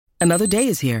Another day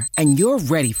is here, and you're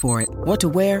ready for it. What to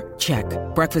wear? Check.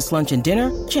 Breakfast, lunch, and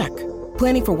dinner? Check.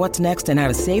 Planning for what's next and how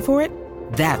to save for it?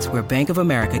 That's where Bank of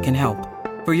America can help.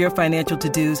 For your financial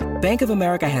to-dos, Bank of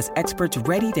America has experts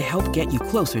ready to help get you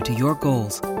closer to your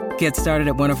goals. Get started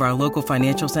at one of our local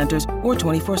financial centers or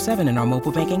 24/7 in our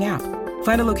mobile banking app.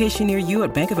 Find a location near you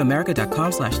at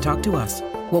bankofamerica.com/talktous.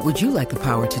 What would you like the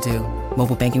power to do?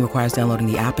 Mobile banking requires downloading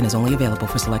the app and is only available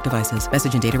for select devices.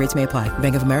 Message and data rates may apply.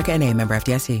 Bank of America N.A., member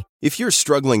FDIC. If you're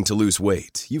struggling to lose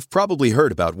weight, you've probably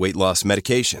heard about weight loss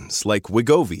medications like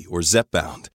Wegovy or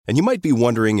Zepbound, and you might be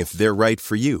wondering if they're right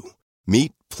for you.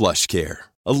 Meet PlushCare,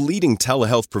 a leading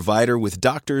telehealth provider with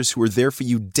doctors who are there for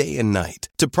you day and night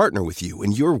to partner with you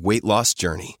in your weight loss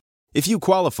journey. If you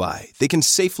qualify, they can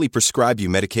safely prescribe you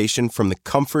medication from the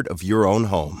comfort of your own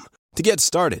home. To get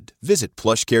started, visit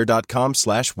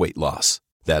plushcare.com/weight-loss.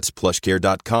 That's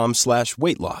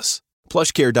plushcare.com/weight-loss.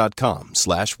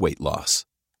 plushcare.com/weight-loss.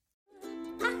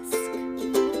 Ask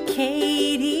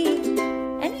Katie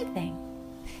anything.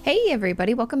 Hey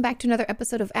everybody, welcome back to another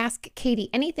episode of Ask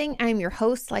Katie Anything. I'm your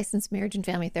host, licensed marriage and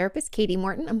family therapist, Katie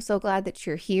Morton. I'm so glad that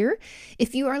you're here.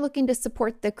 If you are looking to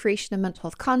support the creation of mental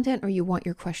health content, or you want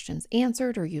your questions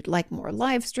answered, or you'd like more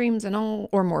live streams and all,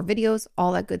 or more videos,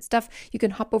 all that good stuff, you can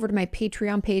hop over to my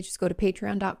Patreon page. Just go to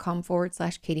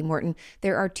patreon.com/Katie Morton.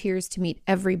 There are tiers to meet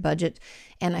every budget,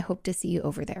 and I hope to see you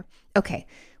over there. Okay.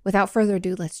 Without further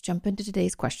ado, let's jump into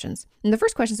today's questions. And the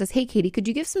first question says, hey, Katie, could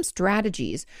you give some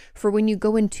strategies for when you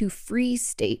go into freeze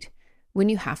state when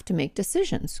you have to make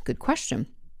decisions? Good question.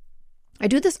 I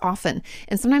do this often,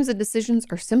 and sometimes the decisions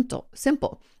are simple,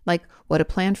 like what to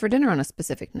plan for dinner on a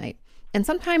specific night. And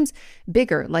sometimes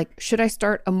bigger, like should I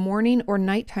start a morning or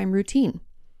nighttime routine?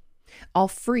 I'll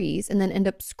freeze and then end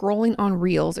up scrolling on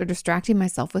reels or distracting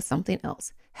myself with something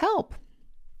else. Help.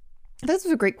 This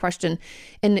was a great question,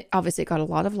 and obviously it got a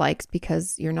lot of likes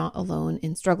because you're not alone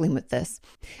in struggling with this.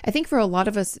 I think for a lot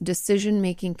of us,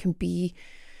 decision-making can be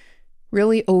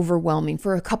really overwhelming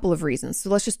for a couple of reasons. So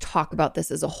let's just talk about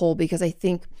this as a whole, because I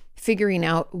think figuring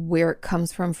out where it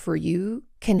comes from for you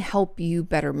can help you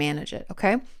better manage it,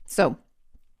 okay? So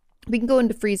we can go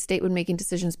into freeze state when making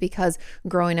decisions because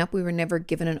growing up, we were never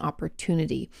given an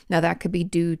opportunity. Now that could be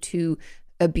due to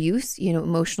abuse,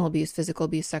 emotional abuse, physical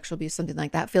abuse, sexual abuse, something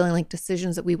like that, feeling like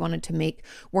decisions that we wanted to make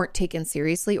weren't taken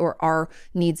seriously, or our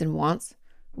needs and wants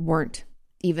weren't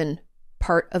even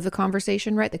part of the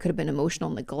conversation, right? There could have been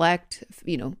emotional neglect,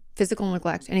 physical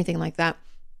neglect, anything like that.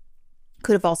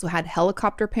 Could have also had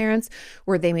helicopter parents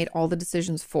where they made all the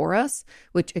decisions for us,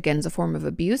 which again is a form of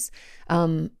abuse.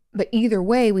 But either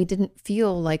way, we didn't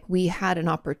feel like we had an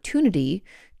opportunity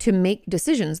to make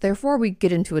decisions. Therefore, we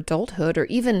get into adulthood, or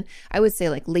even I would say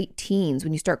like late teens,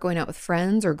 when you start going out with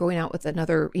friends or going out with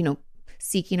another,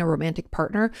 seeking a romantic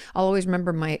partner. I'll always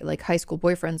remember my like high school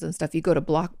boyfriends and stuff. You go to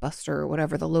Blockbuster or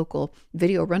whatever, the local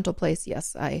video rental place.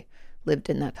 Yes, I lived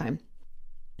in that time.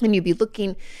 And you'd be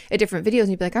looking at different videos and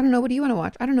you'd be like, I don't know, what do you want to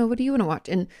watch? I don't know, what do you want to watch?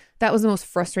 And that was the most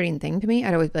frustrating thing to me.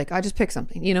 I'd always be like, I just pick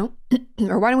something, or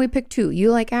why don't we pick two?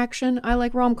 You like action, I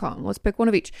like rom-com. Let's pick one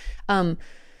of each. I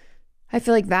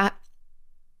feel like that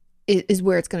is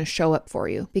where it's going to show up for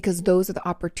you, because those are the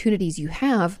opportunities you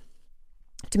have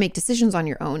to make decisions on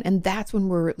your own. And that's when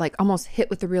we're like almost hit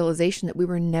with the realization that we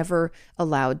were never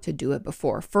allowed to do it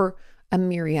before for a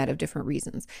myriad of different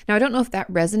reasons. Now, I don't know if that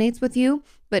resonates with you,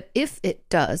 but if it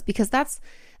does, because that's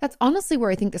honestly where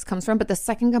I think this comes from. But the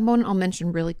second component I'll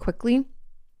mention really quickly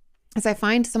is I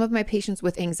find some of my patients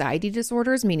with anxiety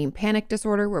disorders, meaning panic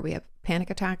disorder, where we have panic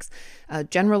attacks,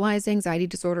 generalized anxiety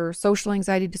disorder, social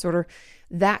anxiety disorder,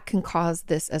 that can cause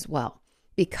this as well,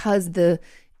 because the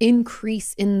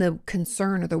increase in the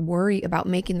concern or the worry about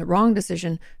making the wrong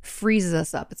decision freezes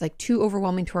us up. It's like too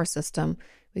overwhelming to our system.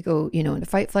 We go, into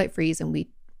fight, flight, freeze, and we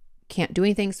can't do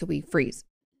anything, so we freeze.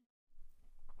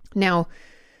 Now,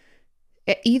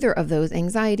 either of those,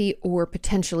 anxiety or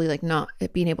potentially like not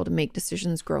being able to make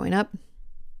decisions growing up,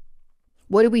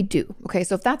 what do we do? Okay,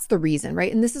 so if that's the reason,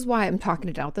 right? And this is why I'm talking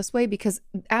it out this way, because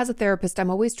as a therapist, I'm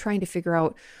always trying to figure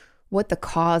out what the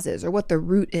cause is or what the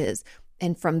root is.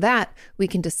 And from that, we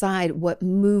can decide what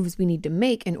moves we need to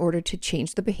make in order to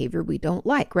change the behavior we don't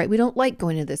like, right? We don't like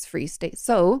going into this freeze state.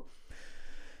 So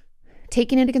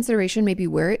taking into consideration maybe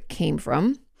where it came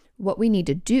from, what we need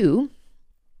to do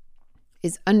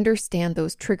is understand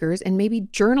those triggers and maybe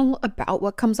journal about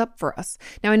what comes up for us.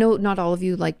 Now, I know not all of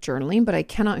you like journaling, but I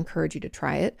cannot encourage you to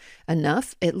try it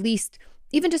enough. At least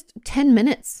even just 10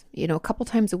 minutes, a couple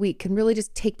times a week can really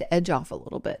just take the edge off a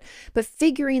little bit. But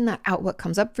figuring that out, what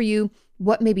comes up for you,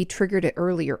 what maybe triggered it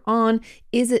earlier on,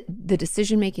 is it the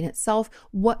decision making itself?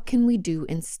 What can we do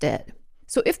instead?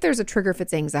 So if there's a trigger, if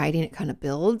it's anxiety and it kind of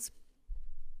builds,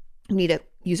 we need to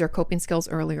use our coping skills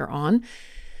earlier on.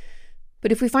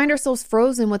 But if we find ourselves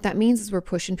frozen, what that means is we're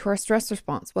pushed into our stress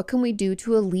response. What can we do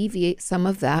to alleviate some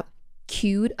of that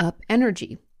queued up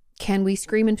energy? Can we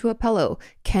scream into a pillow?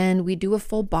 Can we do a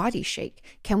full body shake?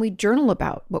 Can we journal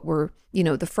about what we're,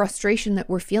 the frustration that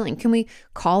we're feeling? Can we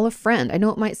call a friend? I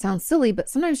know it might sound silly, but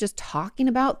sometimes just talking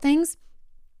about things,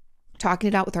 talking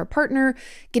it out with our partner,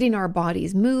 getting our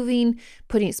bodies moving,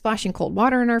 splashing cold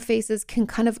water in our faces can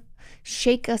kind of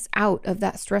shake us out of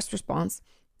that stress response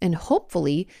and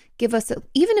hopefully give us,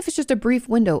 even if it's just a brief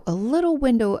window, a little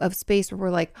window of space where we're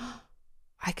like, oh,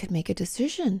 I could make a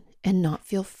decision and not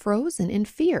feel frozen in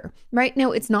fear. Right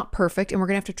now, it's not perfect, and we're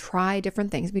going to have to try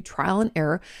different things, be trial and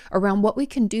error around what we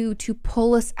can do to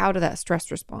pull us out of that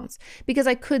stress response. Because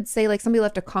I could say, like, somebody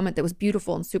left a comment that was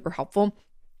beautiful and super helpful.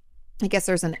 I guess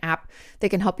there's an app that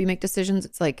can help you make decisions.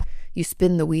 It's like you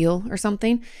spin the wheel or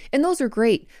something. And those are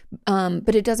great.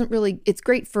 But it doesn't really, it's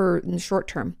great for in the short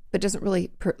term, but doesn't really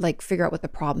figure out what the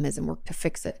problem is and work to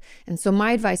fix it. And so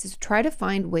my advice is to try to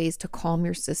find ways to calm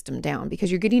your system down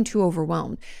because you're getting too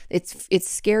overwhelmed. It's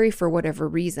scary for whatever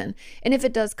reason. And if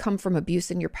it does come from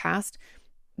abuse in your past,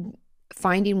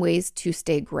 finding ways to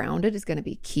stay grounded is going to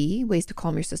be key. Ways to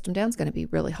calm your system down is going to be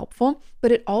really helpful.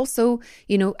 But it also,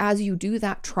 as you do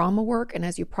that trauma work and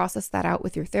as you process that out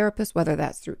with your therapist, whether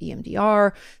that's through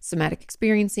EMDR, somatic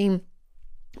experiencing,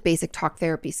 basic talk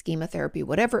therapy, schema therapy,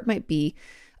 whatever it might be,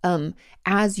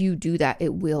 as you do that,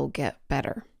 it will get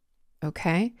better.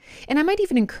 Okay. And I might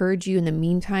even encourage you in the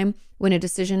meantime, when a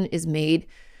decision is made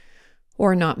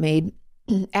or not made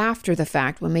after the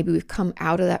fact, when maybe we've come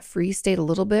out of that freeze state a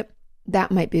little bit,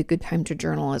 that might be a good time to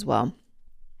journal as well.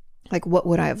 Like, what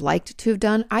would I have liked to have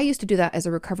done? I used to do that as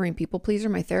a recovering people pleaser.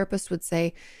 My therapist would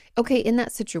say, okay, in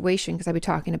that situation, because I'd be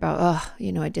talking about,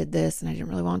 I did this and I didn't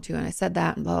really want to. And I said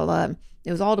that and blah, blah, blah.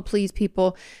 It was all to please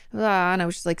people. And I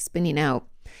was just like spinning out.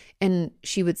 And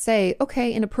she would say,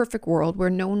 okay, in a perfect world where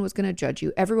no one was going to judge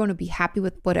you, everyone would be happy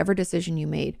with whatever decision you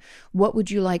made. What would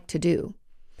you like to do?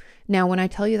 Now, when I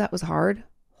tell you that was hard,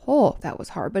 that was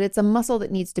hard, but it's a muscle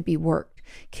that needs to be worked,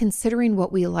 considering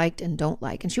what we liked and don't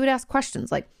like. And she would ask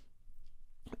questions like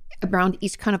around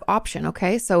each kind of option.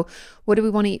 Okay, so what do we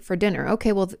want to eat for dinner?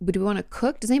 Okay, well, do we want to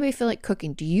cook? Does anybody feel like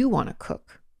cooking? Do you want to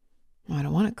cook? Oh, I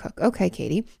don't want to cook. Okay,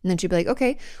 Katie. And then she'd be like,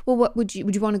 okay, well, what would you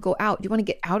want to go out? Do you want to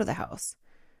get out of the house?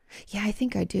 Yeah, I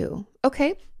think I do.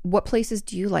 Okay, what places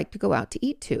do you like to go out to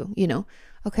eat to?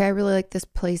 Okay, I really like this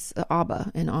place,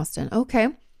 Abba in Austin. Okay.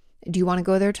 Do you want to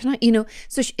go there tonight?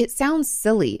 So it sounds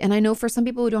silly. And I know for some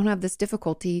people who don't have this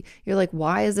difficulty, you're like,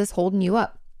 why is this holding you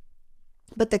up?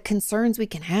 But the concerns we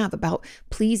can have about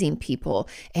pleasing people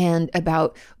and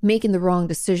about making the wrong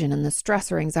decision and the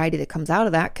stress or anxiety that comes out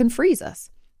of that can freeze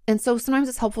us. And so sometimes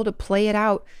it's helpful to play it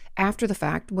out after the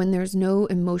fact when there's no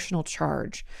emotional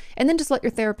charge. And then just let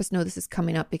your therapist know this is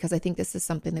coming up, because I think this is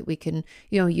something that we can,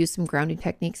 use some grounding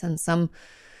techniques and some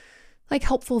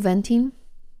helpful venting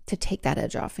to take that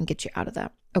edge off and get you out of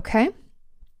that. Okay.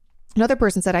 Another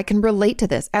person said, I can relate to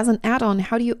this. As an add-on,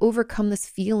 how do you overcome this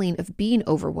feeling of being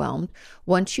overwhelmed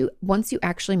once you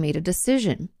actually made a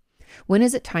decision? When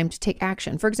is it time to take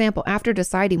action? For example, after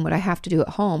deciding what I have to do at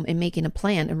home and making a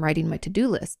plan and writing my to-do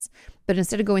lists. But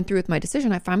instead of going through with my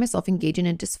decision, I find myself engaging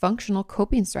in dysfunctional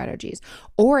coping strategies,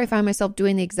 or I find myself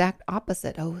doing the exact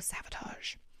opposite. Oh,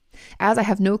 sabotage. As I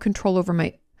have no control over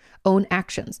my own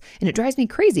actions. And it drives me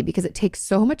crazy because it takes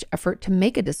so much effort to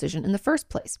make a decision in the first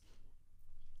place.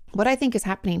 What I think is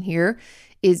happening here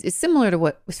is similar to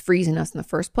what was freezing us in the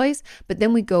first place, but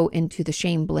then we go into the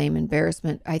shame, blame,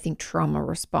 embarrassment, I think trauma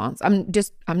response. I'm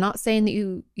not saying that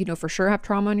you for sure have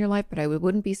trauma in your life, but I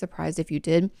wouldn't be surprised if you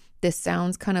did. This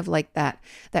sounds kind of like that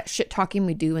shit talking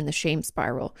we do in the shame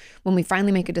spiral. When we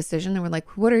finally make a decision and we're like,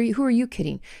 who are you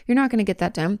kidding? You're not going to get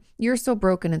that done. You're so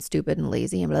broken and stupid and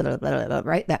lazy and blah, blah, blah, blah, blah,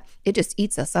 right? That it just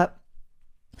eats us up,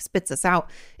 spits us out,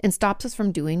 and stops us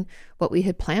from doing what we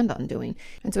had planned on doing.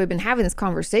 And so we've been having this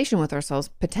conversation with ourselves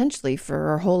potentially for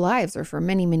our whole lives or for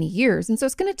many, many years. And so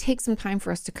it's going to take some time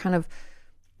for us to kind of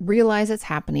realize it's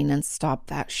happening and stop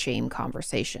that shame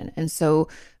conversation. And so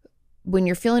when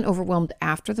you're feeling overwhelmed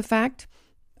after the fact,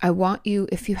 I want you,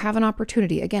 if you have an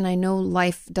opportunity, again, I know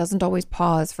life doesn't always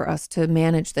pause for us to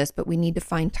manage this, but we need to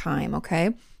find time,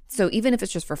 okay? So even if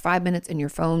it's just for 5 minutes in your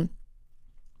phone,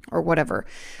 or whatever.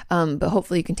 But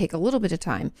hopefully you can take a little bit of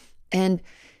time and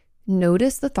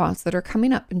notice the thoughts that are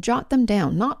coming up and jot them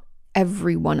down. Not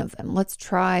every one of them. Let's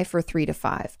try for 3 to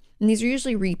 5. And these are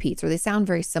usually repeats, or they sound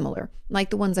very similar,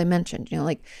 like the ones I mentioned,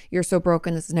 like, you're so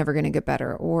broken, this is never going to get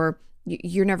better. Or,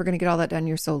 you're never going to get all that done.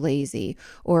 You're so lazy.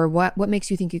 Or what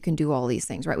makes you think you can do all these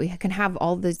things, right? We can have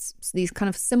all these kind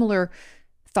of similar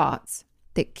thoughts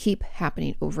that keep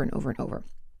happening over and over and over.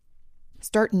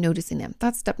 Start noticing them.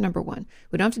 That's step number one.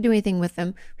 We don't have to do anything with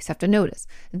them. We just have to notice.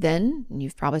 Then, and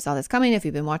you've probably saw this coming if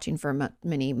you've been watching for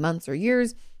many months or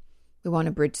years, we want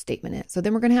to bridge statement it. So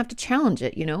then we're going to have to challenge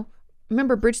it,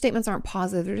 Remember, bridge statements aren't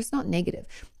positive. They're just not negative.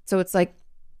 So it's like,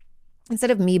 instead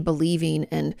of me believing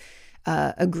and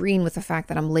agreeing with the fact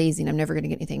that I'm lazy and I'm never going to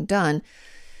get anything done,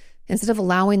 instead of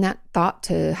allowing that thought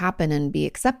to happen and be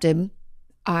accepted,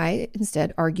 I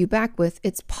instead argue back with,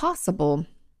 it's possible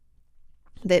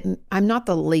that I'm not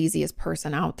the laziest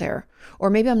person out there, or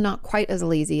maybe I'm not quite as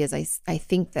lazy as I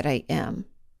think that I am,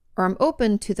 or I'm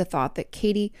open to the thought that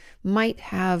Katie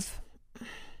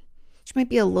she might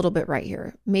be a little bit right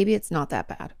here. Maybe it's not that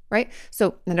bad, right?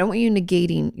 So I don't want you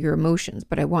negating your emotions,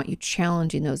 but I want you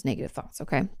challenging those negative thoughts,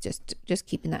 okay? Just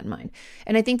keeping that in mind.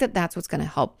 And I think that that's what's going to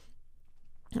help.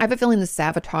 I have a feeling the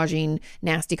sabotaging,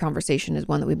 nasty conversation is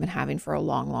one that we've been having for a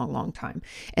long, long, long time.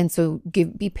 And so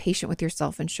be patient with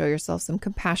yourself and show yourself some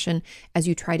compassion as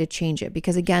you try to change it.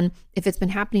 Because again, if it's been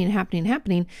happening and happening and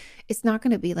happening, it's not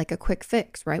going to be like a quick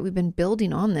fix, right? We've been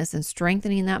building on this and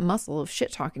strengthening that muscle of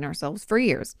shit talking ourselves for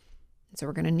years. And so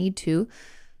we're going to need to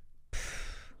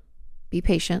be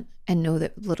patient and know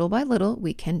that little by little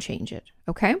we can change it.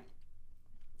 Okay?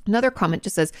 Another comment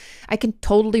just says, I can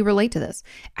totally relate to this.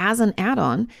 As an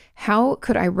add-on, how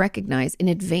could I recognize in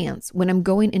advance when I'm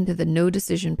going into the no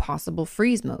decision possible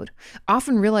freeze mode?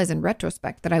 Often realize in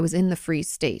retrospect that I was in the freeze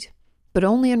state, but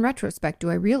only in retrospect do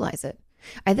I realize it.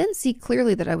 I then see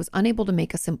clearly that I was unable to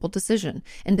make a simple decision.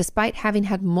 And despite having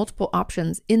had multiple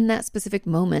options in that specific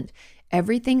moment,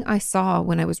 everything I saw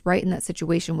when I was right in that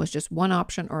situation was just one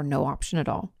option or no option at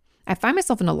all. I find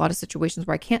myself in a lot of situations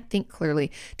where I can't think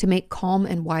clearly to make calm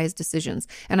and wise decisions,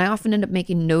 and I often end up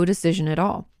making no decision at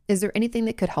all. Is there anything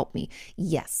that could help me?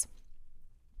 Yes.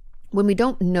 When we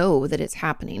don't know that it's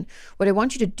happening, what I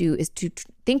want you to do is to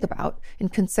think about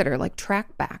and consider, like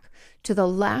track back to the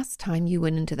last time you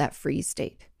went into that freeze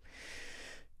state.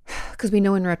 Because we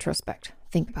know in retrospect,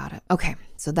 think about it. Okay,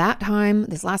 so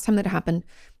this last time that happened,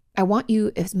 I want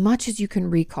you, as much as you can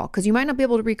recall, because you might not be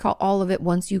able to recall all of it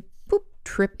once you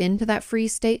trip into that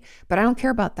freeze state, but I don't care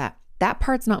about that. That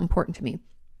part's not important to me.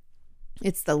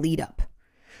 It's the lead up.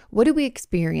 What do we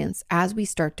experience as we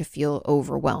start to feel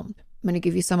overwhelmed? I'm going to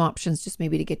give you some options just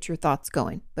maybe to get your thoughts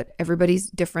going, but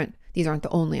everybody's different. These aren't the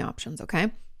only options,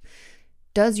 okay?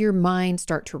 Does your mind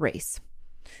start to race?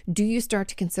 Do you start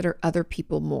to consider other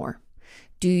people more?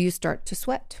 Do you start to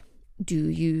sweat? Do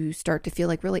you start to feel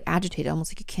like really agitated,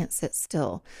 almost like you can't sit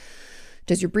still?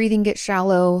 Does your breathing get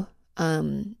shallow?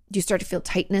 Do you start to feel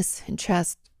tightness in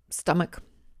chest, stomach?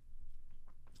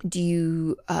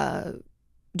 Do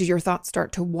your thoughts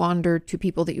start to wander to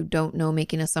people that you don't know,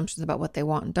 making assumptions about what they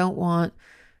want and don't want?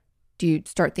 Do you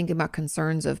start thinking about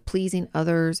concerns of pleasing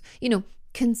others?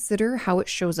 Consider how it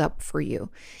shows up for you.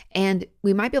 And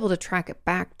we might be able to track it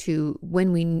back to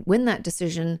when that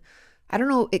decision, I don't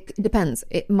know, it depends.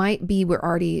 It might be we're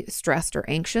already stressed or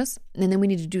anxious, and then we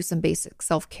need to do some basic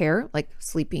self-care, like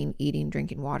sleeping, eating,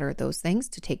 drinking water, those things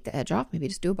to take the edge off. Maybe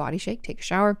just do a body shake, take a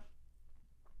shower.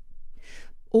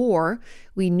 Or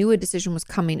we knew a decision was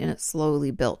coming and it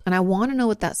slowly built. And I want to know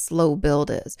what that slow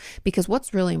build is, because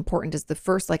what's really important is the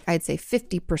first, I'd say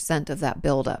 50% of that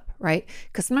build up, right?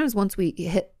 Because sometimes once we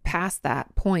hit past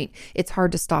that point, it's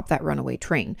hard to stop that runaway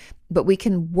train, but we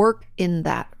can work in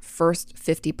that first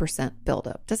 50% build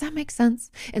up. Does that make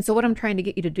sense? And so what I'm trying to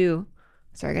get you to do,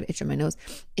 sorry, I got an itch on my nose,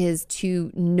 is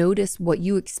to notice what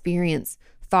you experience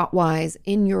thought-wise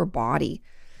in your body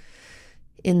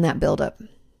in that build up.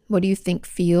 What do you think,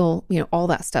 feel, all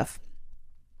that stuff?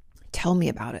 Tell me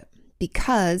about it.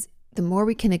 Because the more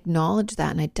we can acknowledge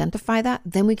that and identify that,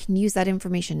 then we can use that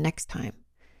information next time.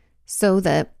 So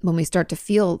that when we start to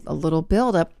feel a little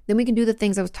buildup, then we can do the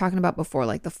things I was talking about before,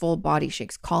 like the full body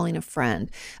shakes, calling a friend,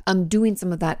 doing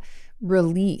some of that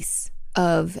release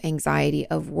of anxiety,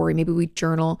 of worry. Maybe we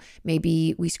journal,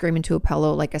 maybe we scream into a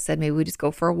pillow. Like I said, maybe we just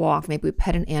go for a walk, maybe we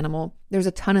pet an animal. There's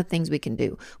a ton of things we can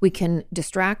do. We can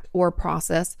distract or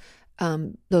process.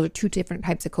 Those are two different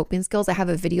types of coping skills. I have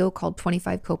a video called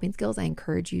 25 Coping Skills. I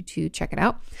encourage you to check it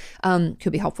out.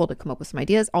 Could be helpful to come up with some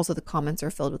ideas. Also, the comments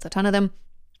are filled with a ton of them.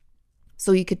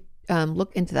 So you could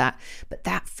look into that. But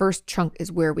that first chunk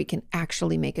is where we can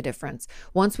actually make a difference.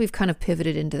 Once we've kind of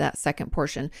pivoted into that second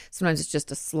portion, sometimes it's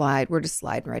just a slide. We're just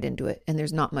sliding right into it and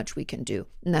there's not much we can do.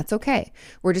 And that's okay.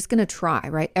 We're just going to try,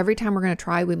 right? Every time we're going to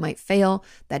try, we might fail.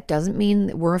 That doesn't mean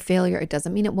that we're a failure. It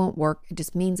doesn't mean it won't work. It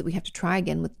just means that we have to try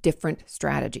again with different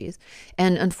strategies.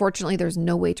 And unfortunately, there's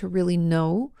no way to really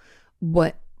know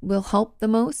what will help the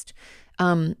most.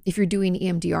 If you're doing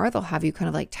EMDR, they'll have you kind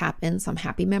of like tap in some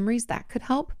happy memories. That could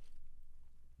help.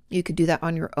 You could do that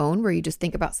on your own where you just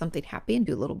think about something happy and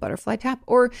do a little butterfly tap,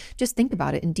 or just think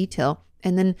about it in detail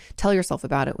and then tell yourself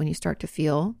about it when you start to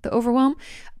feel the overwhelm.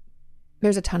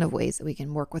 There's a ton of ways that we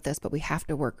can work with this, but we have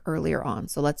to work earlier on.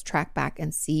 So let's track back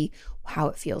and see how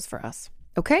it feels for us.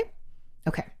 Okay?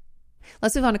 Okay.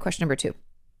 Let's move on to question number 2.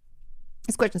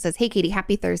 This question says, hey, Katie,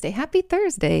 happy Thursday. Happy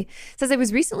Thursday. It says, I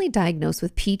was recently diagnosed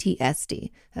with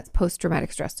PTSD. That's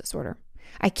post-traumatic stress disorder.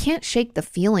 I can't shake the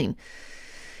feeling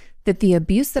that the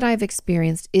abuse that I've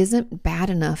experienced isn't bad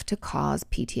enough to cause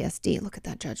PTSD. Look at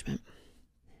that judgment.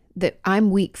 That I'm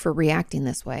weak for reacting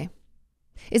this way.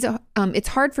 It's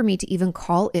hard for me to even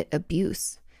call it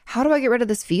abuse. How do I get rid of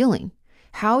this feeling?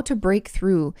 How to break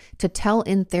through to tell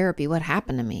in therapy what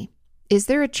happened to me? Is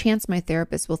there a chance my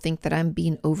therapist will think that I'm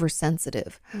being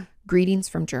oversensitive? Greetings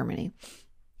from Germany.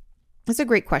 That's a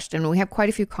great question. We have quite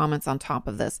a few comments on top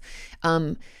of this.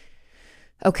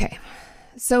 Okay.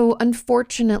 So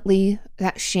unfortunately,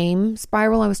 that shame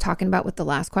spiral I was talking about with the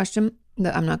last question,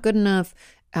 that I'm not good enough,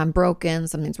 I'm broken,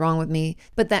 something's wrong with me.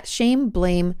 But that shame,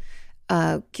 blame,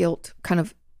 guilt kind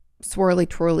of swirly,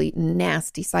 twirly,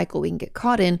 nasty cycle we can get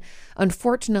caught in,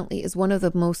 unfortunately, is one of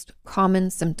the most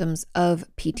common symptoms of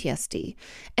PTSD.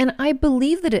 And I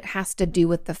believe that it has to do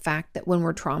with the fact that when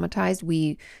we're traumatized,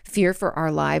 we fear for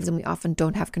our lives and we often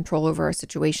don't have control over our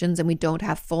situations and we don't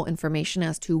have full information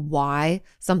as to why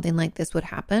something like this would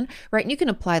happen, right? And you can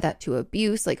apply that to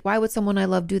abuse. Like, why would someone I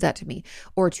love do that to me?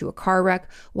 Or to a car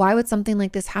wreck? Why would something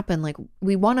like this happen? Like,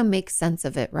 we want to make sense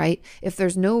of it, right? If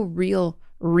there's no real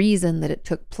reason that it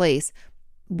took place,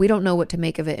 we don't know what to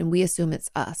make of it and we assume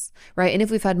it's us, right? And if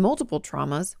we've had multiple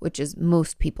traumas, which is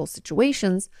most people's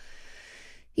situations,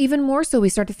 even more so we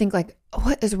start to think like,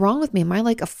 what is wrong with me? Am I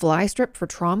like a fly strip for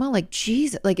trauma? Like,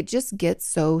 geez, like it just gets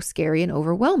so scary and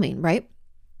overwhelming, right?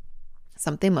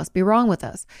 Something must be wrong with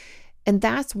us. And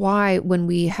that's why when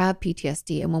we have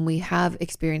PTSD and when we have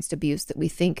experienced abuse, that we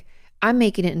think, I'm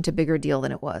making it into a bigger deal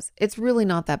than it was. It's really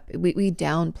not that. We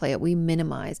downplay it. We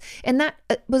minimize. And that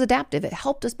was adaptive. It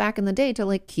helped us back in the day to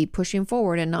like keep pushing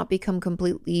forward and not become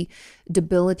completely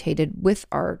debilitated with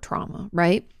our trauma,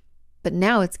 right? But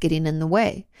now it's getting in the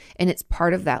way. And it's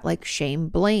part of that like shame,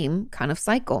 blame kind of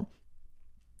cycle.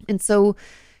 And so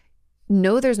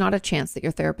no, there's not a chance that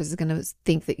your therapist is going to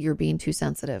think that you're being too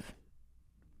sensitive.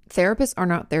 Therapists are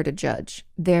not there to judge.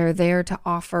 They're there to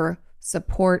offer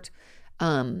support,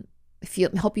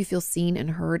 help you feel seen and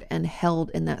heard and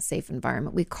held in that safe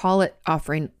environment. We call it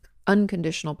offering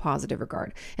unconditional positive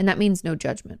regard. And that means no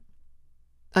judgment.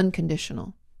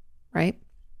 Unconditional, right?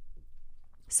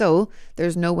 So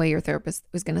there's no way your therapist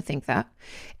is going to think that.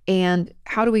 And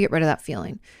how do we get rid of that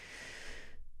feeling?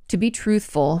 To be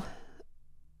truthful,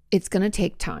 it's going to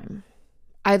take time.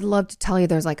 I'd love to tell you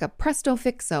there's like a presto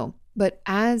fixo, but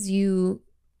as you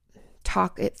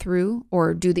talk it through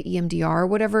or do the EMDR,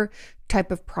 whatever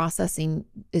type of processing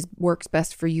works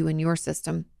best for you and your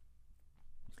system.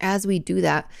 As we do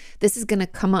that, this is going to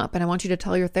come up. And I want you to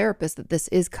tell your therapist that this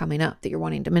is coming up, that you're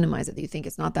wanting to minimize it, that you think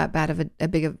it's not that bad of a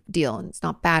big of a deal. And it's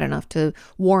not bad enough to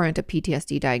warrant a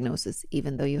PTSD diagnosis,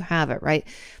 even though you have it, right?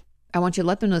 I want you to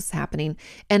let them know this is happening.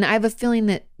 And I have a feeling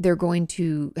that they're going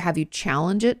to have you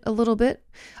challenge it a little bit.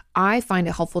 I find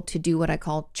it helpful to do what I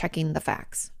call checking the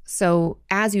facts. So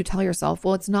as you tell yourself,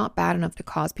 well, it's not bad enough to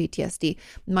cause PTSD.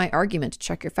 My argument to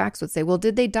check your facts would say, well,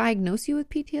 did they diagnose you with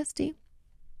PTSD?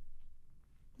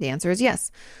 The answer is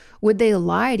yes. Would they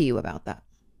lie to you about that?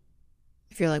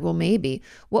 If you're like, well, maybe,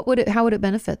 how would it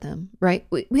benefit them, right?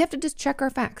 We have to just check our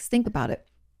facts. Think about it.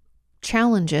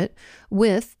 Challenge it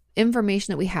with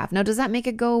information that we have. Now, does that make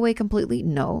it go away completely?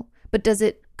 No. But does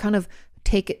it kind of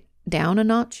take it down a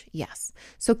notch? Yes.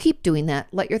 So keep doing that.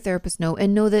 Let your therapist know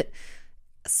and know that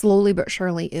slowly but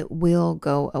surely it will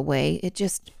go away. It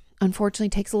just unfortunately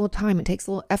takes a little time. It takes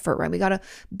a little effort, right? We got to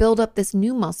build up this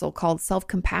new muscle called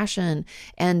self-compassion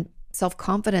and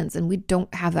self-confidence. And we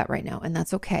don't have that right now. And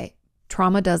that's okay.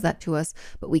 Trauma does that to us,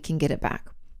 but we can get it back.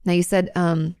 Now you said,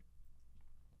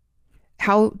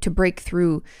 how to break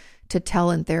through to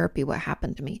tell in therapy what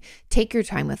happened to me. Take your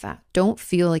time with that. Don't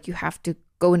feel like you have to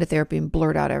go into therapy and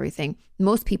blurt out everything.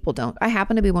 Most people don't. I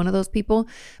happen to be one of those people,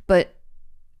 but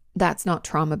that's not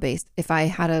trauma-based. If I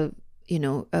had a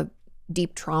a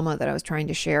deep trauma that I was trying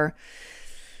to share,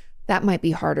 that might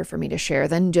be harder for me to share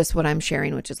than just what I'm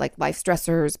sharing, which is like life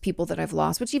stressors, people that I've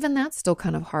lost, which even that's still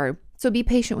kind of hard. So be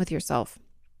patient with yourself.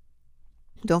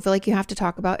 Don't feel like you have to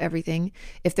talk about everything.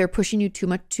 If they're pushing you too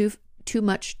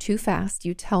much too fast,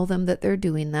 you tell them that they're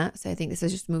doing that. So I think this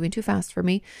is just moving too fast for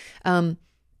me.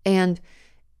 And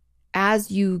as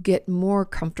you get more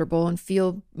comfortable and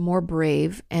feel more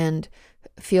brave and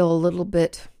feel a little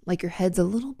bit like your head's a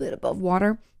little bit above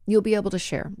water, you'll be able to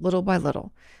share little by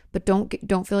little. But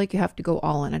don't feel like you have to go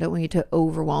all in. I don't want you to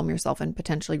overwhelm yourself and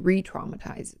potentially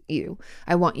re-traumatize you.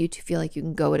 I want you to feel like you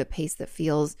can go at a pace that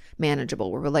feels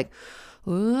manageable, where we're like,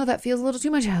 oh, that feels a little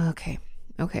too much. Okay,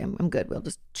 I'm good. We'll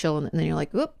just chill. And then you're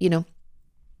like, whoop,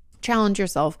 challenge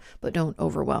yourself, but don't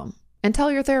overwhelm. And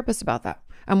tell your therapist about that.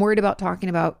 I'm worried about talking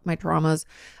about my traumas.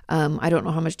 I don't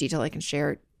know how much detail I can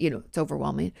share. It's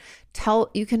overwhelming.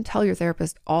 You can tell your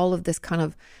therapist all of this kind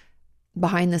of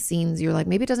behind the scenes. You're like,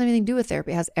 maybe it doesn't have anything to do with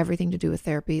therapy. It has everything to do with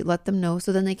therapy. Let them know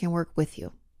so then they can work with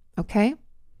you. Okay.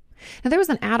 Now there was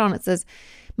an add-on. It says,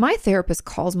 my therapist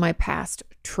calls my past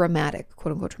traumatic,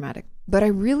 quote unquote traumatic, but I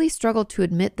really struggled to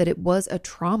admit that it was a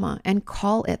trauma and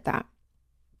call it that.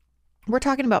 We're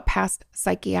talking about past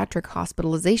psychiatric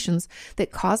hospitalizations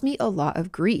that caused me a lot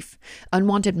of grief,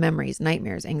 unwanted memories,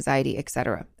 nightmares, anxiety,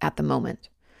 etc. at the moment.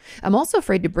 I'm also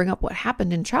afraid to bring up what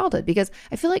happened in childhood because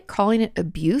I feel like calling it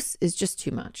abuse is just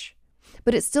too much.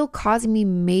 But it's still causing me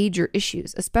major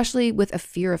issues, especially with a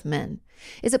fear of men.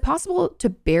 Is it possible to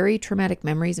bury traumatic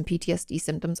memories and PTSD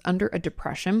symptoms under a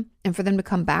depression and for them to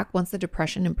come back once the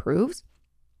depression improves?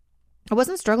 I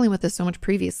wasn't struggling with this so much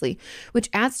previously, which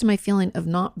adds to my feeling of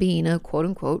not being a quote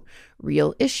unquote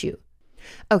real issue.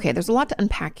 Okay, there's a lot to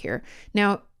unpack here.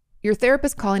 Now, your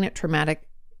therapist calling it traumatic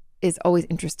is always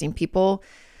interesting. People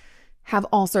have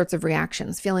all sorts of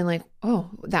reactions, feeling like,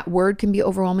 oh, that word can be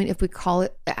overwhelming if we call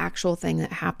it the actual thing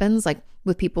that happens. Like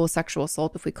with people with sexual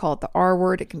assault, if we call it the R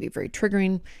word, it can be very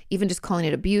triggering. Even just calling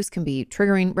it abuse can be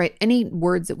triggering, right? Any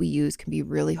words that we use can be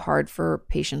really hard for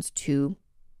patients to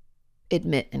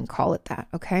admit and call it that,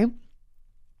 okay?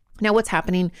 Now, what's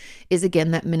happening is,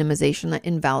 again, that minimization, that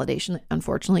invalidation that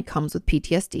unfortunately comes with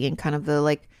PTSD and kind of the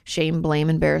like shame, blame,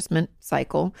 embarrassment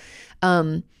cycle.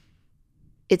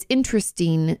 It's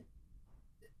interesting.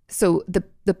 So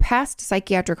the past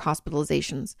psychiatric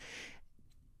hospitalizations,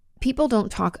 people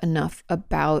don't talk enough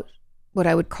about what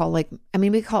I would call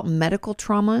we call it medical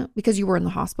trauma because you were in the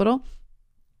hospital,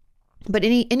 but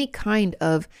any kind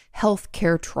of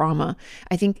healthcare trauma,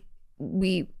 I think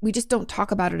we just don't talk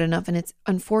about it enough. And it's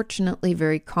unfortunately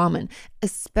very common,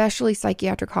 especially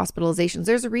psychiatric hospitalizations.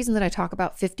 There's a reason that I talk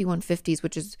about 5150s,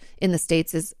 which is in the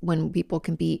States is when people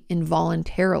can be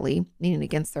involuntarily, meaning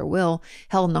against their will,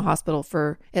 held in the hospital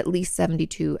for at least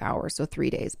 72 hours. So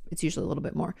 3 days. It's usually a little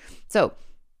bit more. So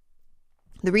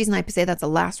the reason I say that's a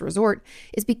last resort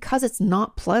is because it's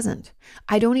not pleasant.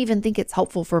 I don't even think it's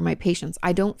helpful for my patients.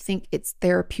 I don't think it's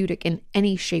therapeutic in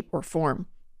any shape or form.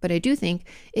 But I do think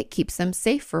it keeps them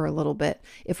safe for a little bit.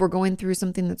 If we're going through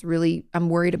something that's really, I'm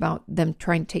worried about them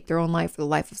trying to take their own life or the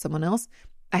life of someone else,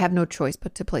 I have no choice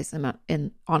but to place them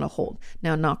on a hold.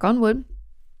 Now, knock on wood,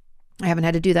 I haven't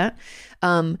had to do that.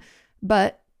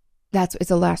 But it's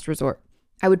a last resort.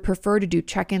 I would prefer to do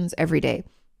check-ins every day,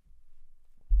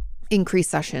 increase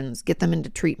sessions, get them into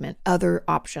treatment, other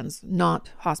options, not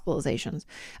hospitalizations,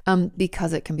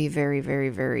 because it can be very, very,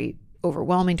 very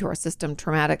overwhelming to our system,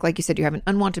 traumatic. Like you said, you're having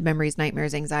unwanted memories,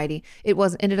 nightmares, anxiety. It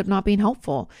ended up not being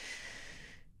helpful.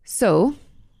 So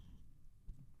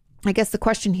I guess the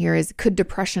question here is, could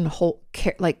depression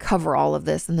cover all of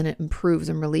this and then it improves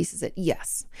and releases it?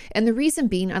 Yes. And the reason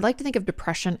being, I like to think of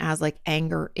depression as like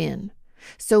anger in.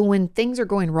 So when things are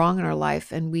going wrong in our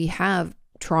life and we have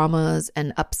traumas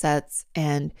and upsets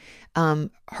and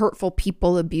hurtful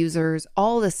people, abusers,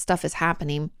 all this stuff is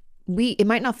happening, it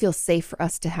might not feel safe for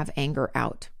us to have anger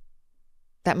out.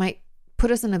 That might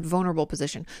put us in a vulnerable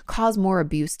position, cause more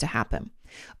abuse to happen.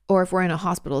 Or if we're in a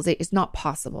hospital, it's not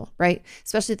possible, right?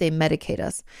 Especially if they medicate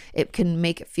us, it can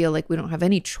make it feel like we don't have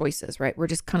any choices, right? We're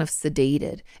just kind of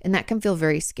sedated, and that can feel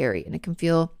very scary, and it can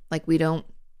feel like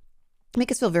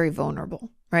make us feel very vulnerable,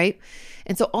 right?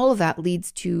 And so all of that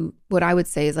leads to what I would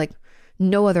say is like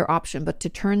no other option but to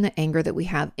turn the anger that we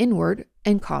have inward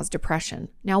and cause depression.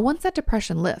 Now, once that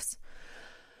depression lifts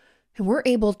and we're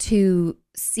able to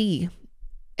see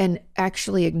and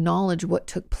actually acknowledge what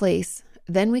took place,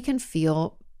 then we can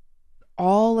feel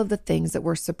all of the things that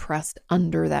were suppressed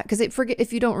under that. Because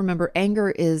if you don't remember, anger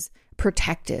is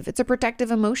protective. It's a protective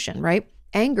emotion, right?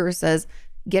 Anger says,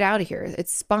 get out of here. It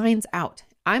spines out.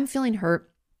 I'm feeling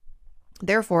hurt.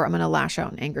 Therefore, I'm going to lash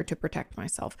out in anger to protect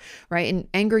myself, right? And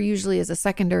anger usually is a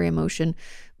secondary emotion,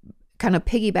 kind of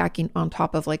piggybacking on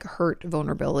top of like hurt,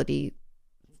 vulnerability,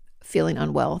 feeling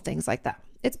unwell, things like that.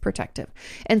 It's protective.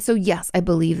 And so, yes, I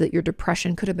believe that your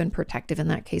depression could have been protective in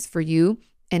that case for you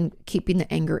and keeping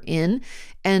the anger in.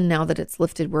 And now that it's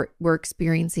lifted, we're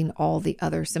experiencing all the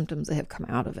other symptoms that have come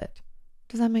out of it.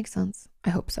 Does that make sense? I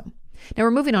hope so. Now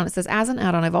we're moving on. It says, as an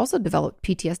add-on, I've also developed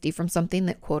PTSD from something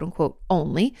that quote unquote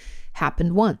only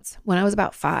happened once when I was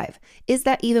about 5. Is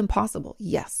that even possible?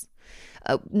 Yes.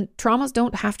 Traumas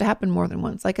don't have to happen more than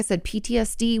once. Like I said,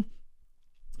 PTSD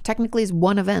technically is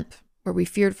one event where we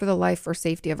feared for the life or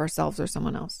safety of ourselves or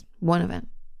someone else. One event.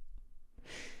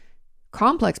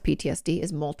 Complex PTSD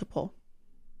is multiple.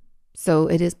 So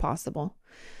it is possible.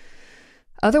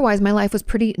 Otherwise, my life was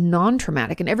pretty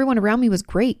non-traumatic and everyone around me was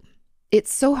great.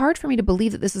 It's so hard for me to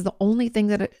believe that this is the only thing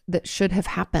that should have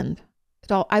happened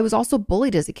at all. I was also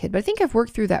bullied as a kid, but I think I've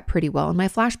worked through that pretty well. And my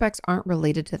flashbacks aren't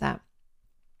related to that.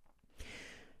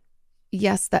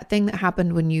 Yes, that thing that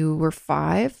happened when you were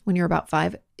about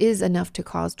 5, is enough to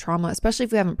cause trauma, especially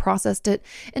if we haven't processed it.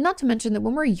 And not to mention that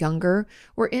when we're younger,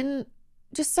 we're in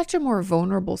just such a more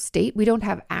vulnerable state. We don't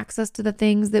have access to the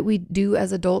things that we do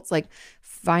as adults, like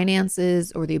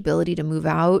finances or the ability to move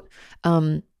out.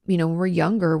 When we're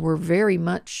younger, we're very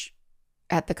much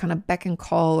at the kind of beck and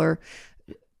call or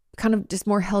kind of just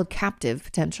more held captive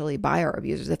potentially by our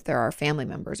abusers if they're our family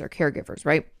members or caregivers,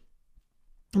 right?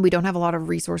 We don't have a lot of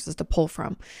resources to pull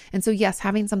from. And so, yes,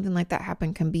 having something like that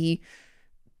happen can be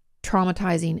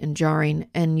traumatizing and jarring,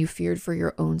 and you feared for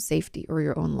your own safety or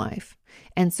your own life.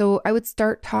 And so I would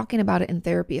start talking about it in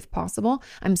therapy if possible.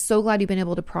 I'm so glad you've been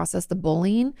able to process the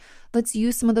bullying. Let's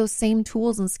use some of those same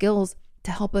tools and skills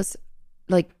to help us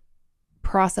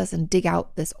process and dig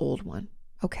out this old one.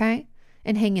 Okay?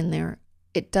 And hang in there.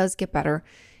 It does get better.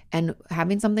 And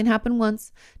having something happen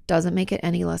once doesn't make it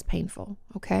any less painful.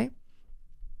 Okay?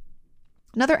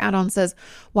 Another add-on says,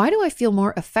 why do I feel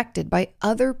more affected by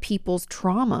other people's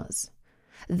traumas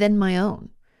than my own?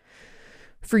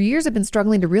 For years, I've been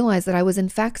struggling to realize that I was in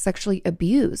fact sexually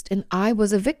abused and I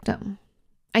was a victim.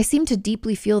 I seem to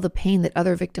deeply feel the pain that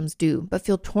other victims do, but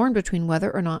feel torn between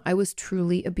whether or not I was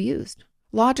truly abused.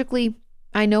 Logically,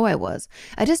 I know I was.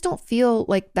 I just don't feel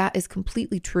like that is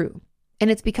completely true. And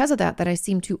it's because of that I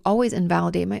seem to always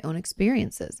invalidate my own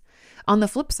experiences. On the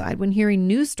flip side, when hearing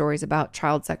news stories about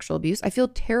child sexual abuse, I feel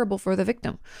terrible for the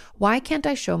victim. Why can't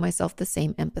I show myself the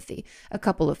same empathy? A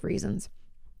couple of reasons.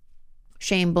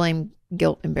 Shame, blame,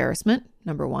 guilt, embarrassment,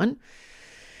 number 1.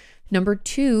 Number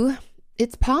 2,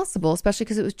 it's possible, especially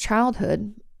because it was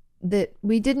childhood, that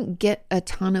we didn't get a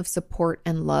ton of support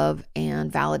and love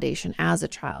and validation as a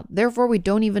child. Therefore, we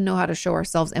don't even know how to show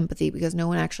ourselves empathy because no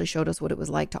one actually showed us what it was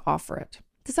like to offer it.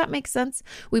 Does that make sense?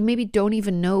 We maybe don't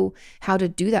even know how to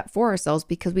do that for ourselves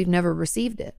because we've never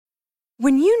received it.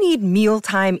 When you need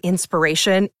mealtime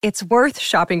inspiration, it's worth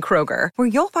shopping Kroger, where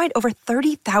you'll find over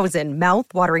 30,000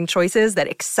 mouth-watering choices that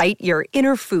excite your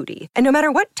inner foodie. And no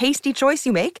matter what tasty choice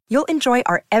you make, you'll enjoy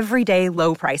our everyday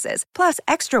low prices, plus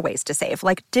extra ways to save,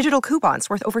 like digital coupons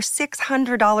worth over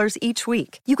 $600 each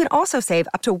week. You can also save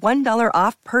up to $1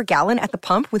 off per gallon at the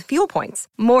pump with fuel points.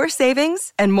 More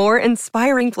savings and more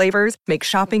inspiring flavors make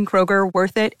shopping Kroger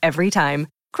worth it every time.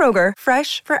 Kroger,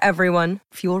 fresh for everyone.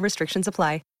 Fuel restrictions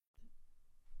apply.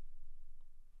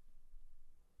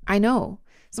 I know.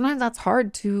 Sometimes that's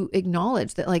hard to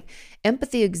acknowledge that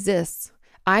empathy exists.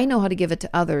 I know how to give it to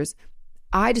others.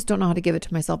 I just don't know how to give it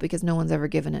to myself because no one's ever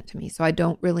given it to me. So I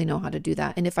don't really know how to do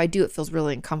that. And if I do, it feels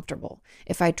really uncomfortable.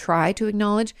 If I try to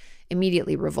acknowledge,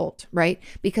 immediately revolt, right?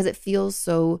 Because it feels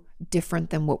so different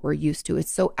than what we're used to.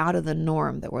 It's so out of the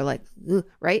norm that we're like, ugh,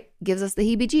 right? Gives us the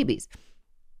heebie-jeebies.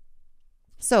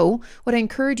 So what I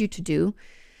encourage you to do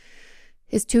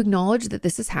is to acknowledge that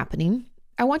this is happening.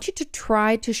 I want you to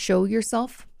try to show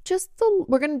yourself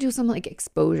we're going to do some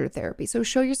exposure therapy. So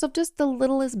show yourself just the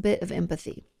littlest bit of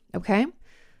empathy. Okay.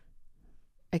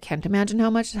 I can't imagine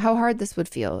how hard this would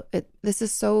feel. This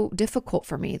is so difficult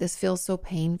for me. This feels so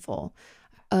painful.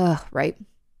 Right.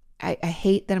 I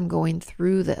hate that I'm going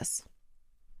through this.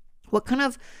 What kind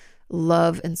of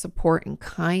love and support and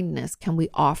kindness can we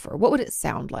offer? What would it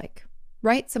sound like?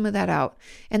 Write some of that out.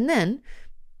 And then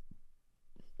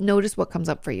notice what comes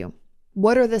up for you.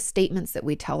 What are the statements that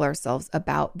we tell ourselves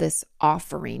about this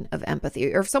offering of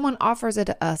empathy? Or if someone offers it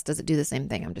to us, does it do the same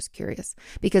thing? I'm just curious.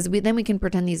 Because then we can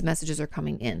pretend these messages are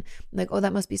coming in. Like, oh,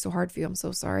 that must be so hard for you. I'm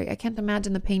so sorry. I can't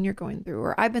imagine the pain you're going through.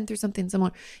 Or I've been through something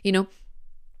similar.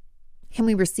 Can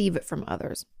we receive it from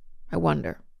others? I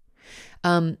wonder.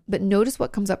 But notice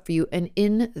what comes up for you. And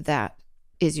in that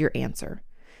is your answer.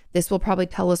 This will probably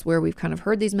tell us where we've kind of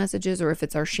heard these messages, or if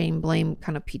it's our shame, blame,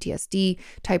 kind of PTSD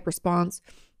type response.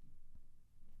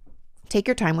 Take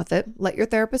your time with it. Let your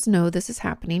therapist know this is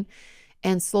happening.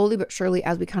 And slowly but surely,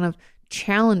 as we kind of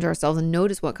challenge ourselves and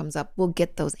notice what comes up, we'll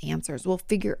get those answers. We'll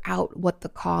figure out what the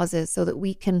cause is so that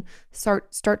we can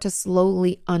start to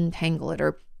slowly untangle it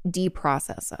or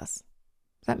deprocess us.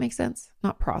 Does that make sense?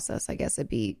 Not process, I guess it'd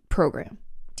be program.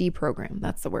 Deprogram,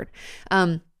 that's the word.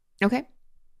 Okay.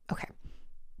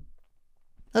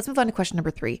 Let's move on to question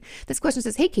number 3. This question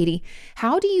says, hey, Katie,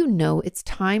 how do you know it's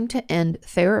time to end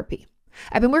therapy?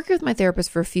 I've been working with my therapist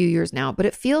for a few years now, but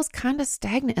it feels kind of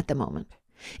stagnant at the moment.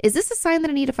 Is this a sign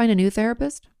that I need to find a new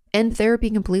therapist, end therapy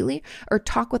completely, or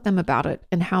talk with them about it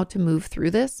and how to move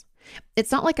through this?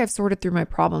 It's not like I've sorted through my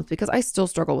problems because I still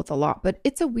struggle with a lot, but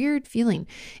it's a weird feeling.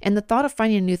 And the thought of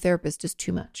finding a new therapist is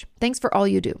too much. Thanks for all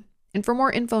you do. And for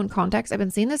more info and context, I've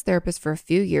been seeing this therapist for a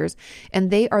few years, and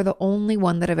they are the only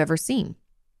one that I've ever seen.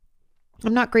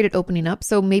 I'm not great at opening up,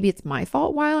 so maybe it's my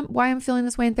fault why I'm feeling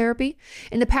this way in therapy.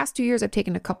 In the past 2 years, I've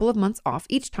taken a couple of months off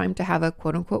each time to have a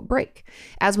quote unquote break.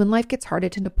 As when life gets hard, I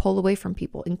tend to pull away from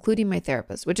people, including my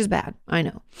therapist, which is bad. I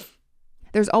know.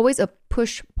 There's always a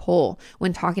push-pull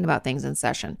when talking about things in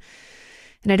session.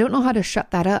 And I don't know how to shut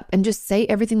that up and just say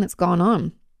everything that's gone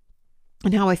on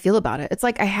and how I feel about it. It's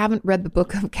like I haven't read the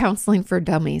book of Counseling for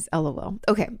Dummies, LOL.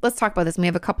 Okay, let's talk about this. And we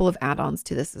have a couple of add-ons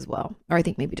to this as well. Or I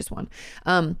think maybe just one.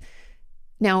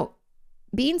 Now,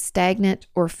 being stagnant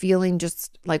or feeling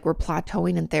just like we're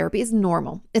plateauing in therapy is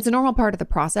normal. It's a normal part of the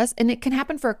process, and it can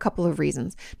happen for a couple of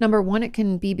reasons. Number one, it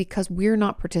can be because we're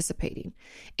not participating.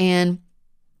 And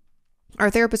our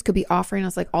therapist could be offering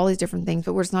us like all these different things,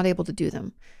 but we're just not able to do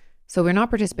them. So we're not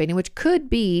participating, which could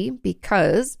be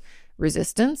because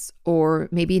resistance or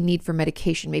maybe a need for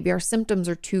medication. Maybe our symptoms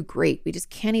are too great. We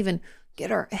just can't even get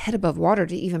our head above water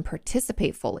to even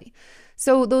participate fully.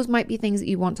 So those might be things that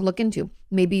you want to look into.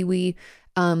 Maybe we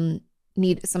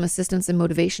need some assistance and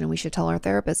motivation, and we should tell our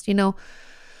therapist,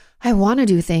 I want to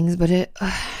do things, but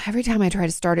every time I try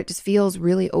to start, it just feels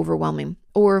really overwhelming.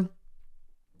 Or,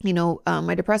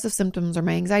 my depressive symptoms or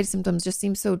my anxiety symptoms just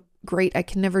seem so great. I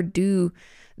can never do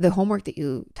the homework that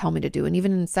you tell me to do. And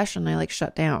even in session, I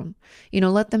shut down.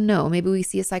 Let them know. Maybe we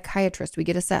see a psychiatrist, we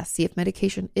get assessed, see if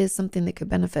medication is something that could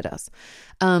benefit us.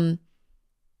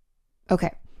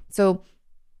 Okay. So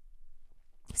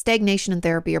stagnation in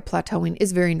therapy or plateauing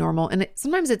is very normal. And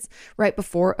sometimes it's right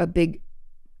before a big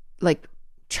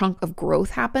chunk of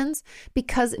growth happens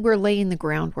because we're laying the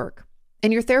groundwork.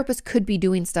 And your therapist could be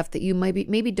doing stuff that you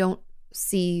maybe don't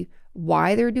see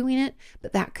why they're doing it,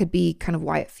 but that could be kind of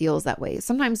why it feels that way.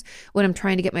 Sometimes when I'm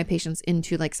trying to get my patients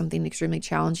into something extremely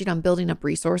challenging, I'm building up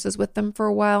resources with them for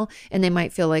a while, and they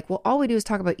might feel like, well, all we do is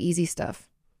talk about easy stuff.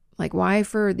 Why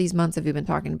for these months have you been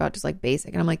talking about just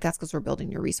basic? And I'm like, that's because we're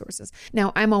building your resources.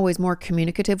 Now, I'm always more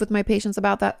communicative with my patients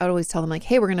about that. I'd always tell them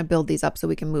hey, we're going to build these up so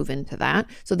we can move into that.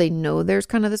 So they know there's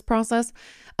kind of this process.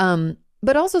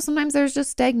 But also sometimes there's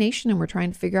just stagnation and we're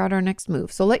trying to figure out our next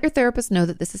move. So let your therapist know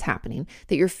that this is happening,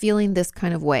 that you're feeling this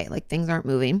kind of way, things aren't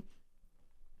moving.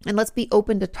 And let's be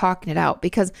open to talking it out,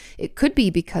 because it could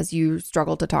be because you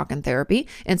struggle to talk in therapy.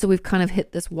 And so we've kind of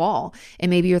hit this wall,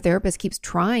 and maybe your therapist keeps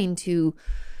trying to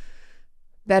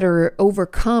better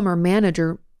overcome or manage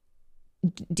or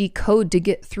decode to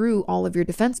get through all of your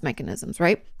defense mechanisms,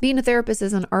 right? Being a therapist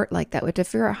is an art like that. We have to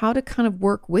figure out how to kind of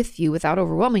work with you without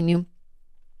overwhelming you,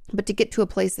 but to get to a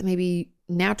place that maybe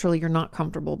naturally you're not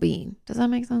comfortable being. Does that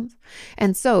make sense?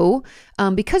 And so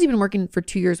because you've been working for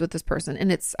 2 years with this person,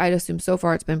 and I'd assume so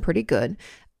far it's been pretty good,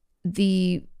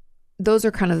 those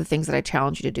are kind of the things that I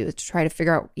challenge you to do, is to try to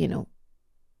figure out,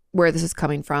 where this is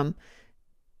coming from.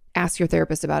 Ask your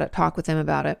therapist about it, talk with them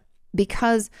about it,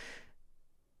 because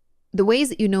the ways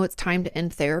that you know it's time to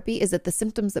end therapy is that the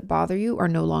symptoms that bother you are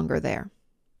no longer there.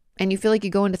 And you feel like you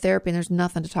go into therapy and there's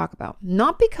nothing to talk about.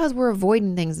 Not because we're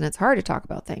avoiding things and it's hard to talk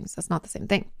about things. That's not the same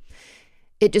thing.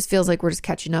 It just feels like we're just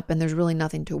catching up and there's really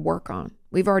nothing to work on.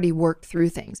 We've already worked through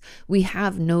things. We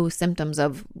have no symptoms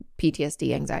of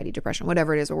PTSD, anxiety, depression,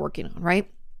 whatever it is we're working on,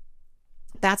 right?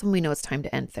 That's when we know it's time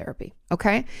to end therapy.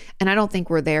 Okay. And I don't think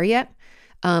we're there yet.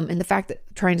 And the fact that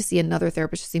trying to see another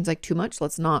therapist seems like too much,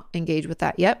 let's not engage with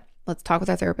that yet. Let's talk with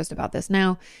our therapist about this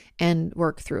now and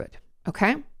work through it.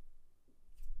 Okay.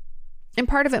 And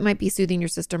part of it might be soothing your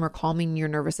system or calming your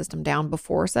nervous system down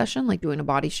before a session, like doing a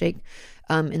body shake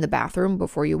in the bathroom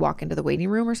before you walk into the waiting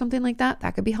room or something like that.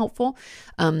 That could be helpful.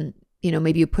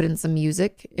 Maybe you put in some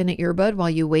music in an earbud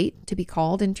while you wait to be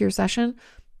called into your session.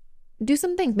 Do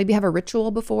some things. Maybe have a ritual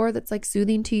before that's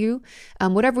soothing to you.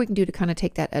 Whatever we can do to kind of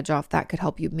take that edge off, that could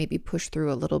help you maybe push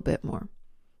through a little bit more.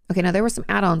 Okay, now there were some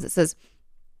add-ons. It says,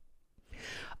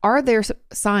 Are there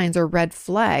signs or red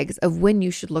flags of when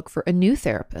you should look for a new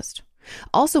therapist?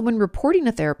 Also, when reporting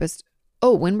a therapist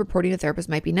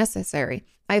might be necessary.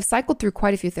 I have cycled through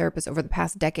quite a few therapists over the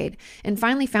past decade and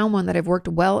finally found one that I've worked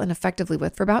well and effectively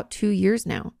with for about 2 years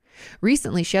now.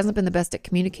 Recently, she hasn't been the best at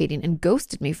communicating and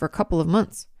ghosted me for a couple of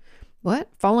months. What?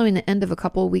 Following the end of a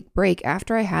couple-week break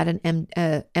after I had an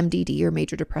MDD or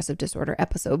major depressive disorder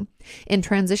episode and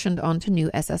transitioned on to new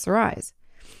SSRIs.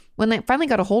 When I finally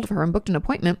got a hold of her and booked an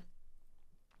appointment,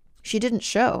 she didn't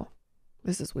show.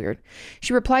 This is weird.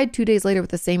 She replied 2 days later with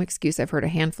the same excuse I've heard a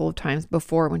handful of times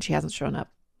before when she hasn't shown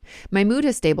up. My mood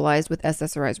has stabilized with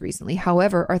SSRIs recently.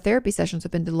 However, our therapy sessions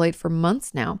have been delayed for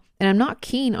months now, and I'm not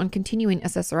keen on continuing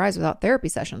SSRIs without therapy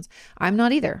sessions. I'm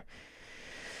not either.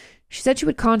 She said she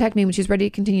would contact me when she's ready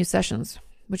to continue sessions,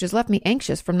 which has left me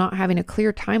anxious from not having a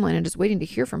clear timeline and just waiting to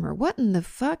hear from her. What in the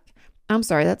fuck? I'm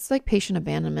sorry, that's like patient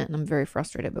abandonment, and I'm very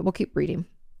frustrated, but we'll keep reading.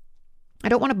 I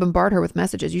don't want to bombard her with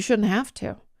messages. You shouldn't have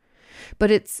to.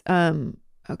 But it's,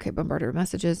 bombard her with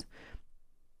messages.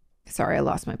 Sorry, I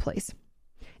lost my place.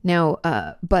 Now,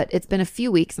 but it's been a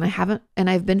few weeks and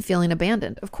I've been feeling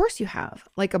abandoned. Of course you have,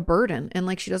 like a burden, and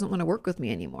like she doesn't want to work with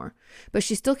me anymore. But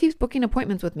she still keeps booking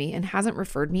appointments with me and hasn't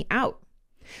referred me out.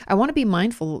 I want to be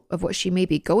mindful of what she may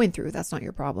be going through. That's not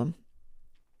your problem.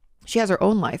 She has her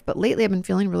own life, but lately I've been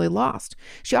feeling really lost.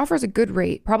 She offers a good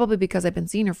rate, probably because I've been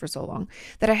seeing her for so long,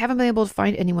 that I haven't been able to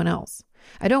find anyone else.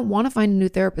 I don't want to find a new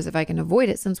therapist if I can avoid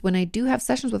it, since when I do have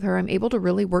sessions with her, I'm able to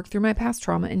really work through my past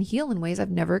trauma and heal in ways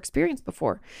I've never experienced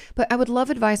before. But I would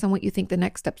love advice on what you think the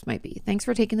next steps might be. Thanks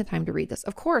for taking the time to read this.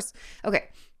 Of course. Okay.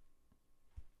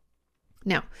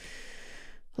 Now,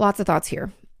 lots of thoughts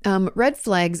here. Red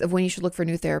flags of when you should look for a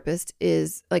new therapist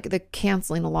is like the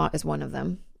canceling a lot is one of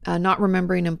them. Not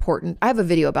remembering important. I have a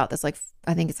video about this. I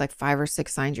think it's like 5 or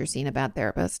 6 signs you're seeing a bad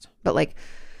therapist. But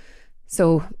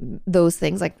so those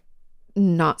things like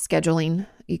not scheduling,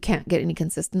 you can't get any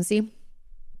consistency.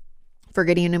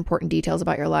 Forgetting important details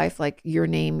about your life, like your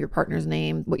name, your partner's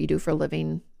name, what you do for a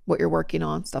living, what you're working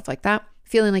on, stuff like that.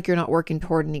 Feeling like you're not working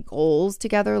toward any goals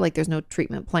together, like there's no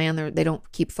treatment plan, they don't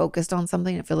keep focused on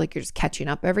something. I feel like you're just catching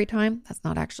up every time. That's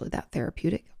not actually that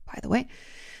therapeutic, by the way.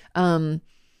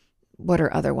 What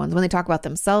are other ones? When they talk about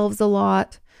themselves a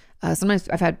lot. Sometimes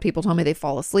I've had people tell me they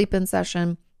fall asleep in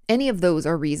session. Any of those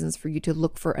are reasons for you to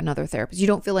look for another therapist. You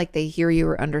don't feel like they hear you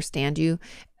or understand you.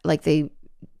 Like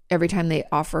every time they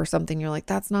offer something, you're like,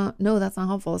 that's not helpful.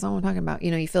 That's not what I'm talking about.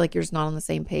 You feel like you're just not on the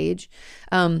same page.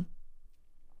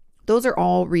 Those are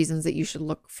all reasons that you should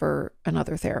look for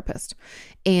another therapist.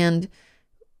 And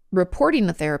reporting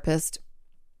a therapist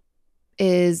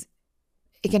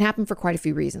it can happen for quite a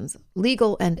few reasons,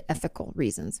 legal and ethical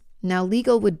reasons. Now,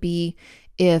 legal would be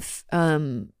if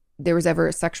there was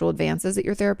ever sexual advances that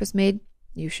your therapist made,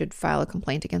 you should file a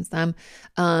complaint against them.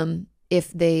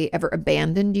 If they ever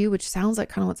abandoned you, which sounds like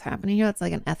kind of what's happening here, that's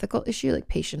like an ethical issue, like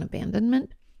patient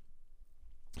abandonment.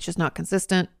 It's just not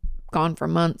consistent, gone for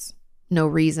months, no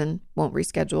reason, won't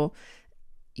reschedule.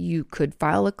 You could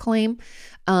file a claim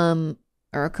or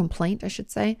a complaint, I should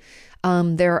say.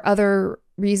 There are other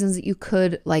reasons that you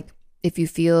could, like if you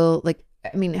feel like,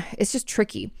 it's just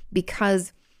tricky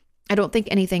because I don't think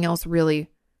anything else really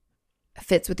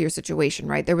fits with your situation,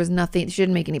 right? There was nothing, she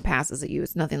didn't make any passes at you.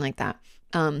 It's nothing like that.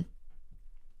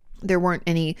 There weren't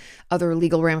any other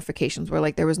legal ramifications where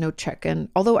like there was no check-in.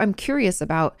 Although I'm curious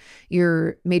about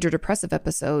your major depressive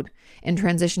episode and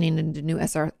transitioning into new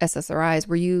SSRIs.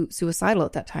 Were you suicidal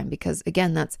at that time? Because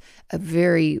again, that's a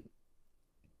very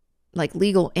like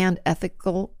legal and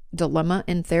ethical dilemma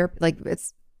in therapy. Like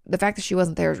it's the fact that she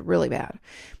wasn't there is really bad.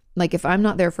 Like if I'm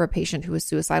not there for a patient who is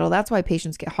suicidal, that's why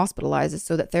patients get hospitalized, is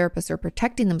so that therapists are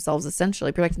protecting themselves,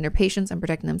 essentially protecting their patients and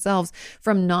protecting themselves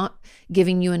from not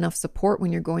giving you enough support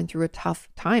when you're going through a tough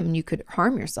time and you could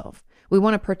harm yourself. We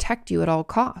want to protect you at all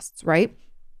costs, right?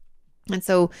 And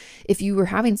so if you were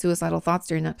having suicidal thoughts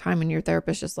during that time and your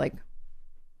therapist just like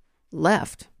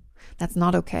left, that's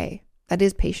not okay. That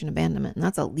is patient abandonment. And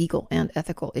that's a legal and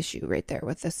ethical issue right there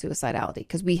with the suicidality.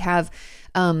 Because we have,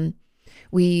 it'd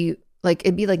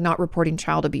be like not reporting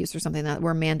child abuse or something, that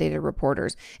we're mandated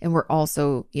reporters. And we're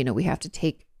also, we have to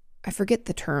take, I forget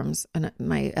the terms. And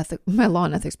my law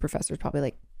and ethics professor is probably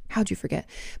like, how'd you forget?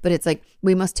 But it's like,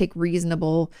 we must take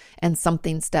reasonable and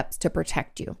something steps to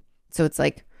protect you. So it's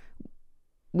like,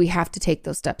 we have to take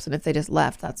those steps. And if they just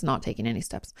left, that's not taking any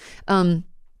steps.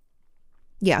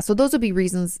 Yeah, so those would be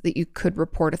reasons that you could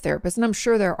report a therapist. And I'm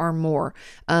sure there are more,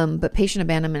 but patient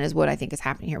abandonment is what I think is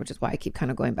happening here, which is why I keep kind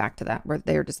of going back to that, where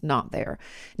they're just not there.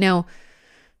 Now,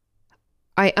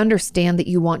 I understand that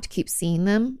you want to keep seeing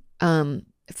them.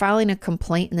 Filing a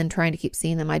complaint and then trying to keep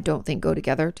seeing them, I don't think go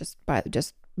together, just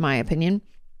my opinion.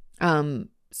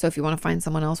 So if you want to find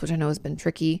someone else, which I know has been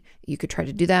tricky, you could try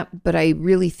to do that. But I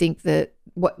really think that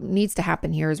what needs to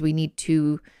happen here is we need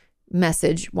to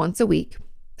message once a week.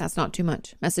 That's not too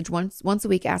much. Message once a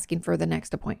week asking for the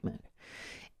next appointment.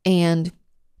 And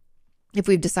if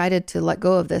we've decided to let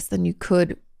go of this, then you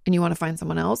could, and you want to find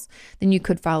someone else, then you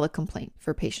could file a complaint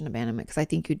for patient abandonment, because I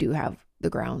think you do have the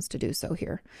grounds to do so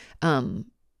here. And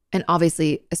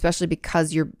obviously, especially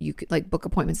because you could like book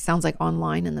appointments, it sounds like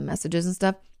online and the messages and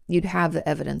stuff, you'd have the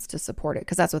evidence to support it,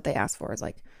 because that's what they ask for is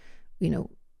like,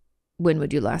 when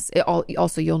would you last?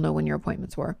 Also, you'll know when your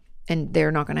appointments were, and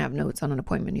they're not going to have notes on an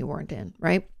appointment you weren't in,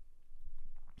 right?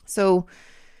 So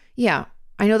yeah,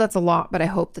 I know that's a lot, but I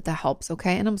hope that helps.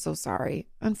 Okay. And I'm so sorry.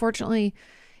 Unfortunately,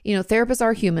 therapists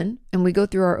are human and we go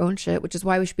through our own shit, which is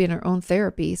why we should be in our own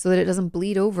therapy so that it doesn't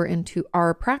bleed over into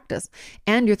our practice.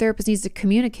 And your therapist needs to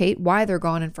communicate why they're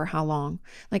gone and for how long.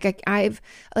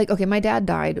 Okay, my dad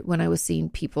died when I was seeing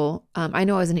people. I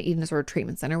know I was in an eating disorder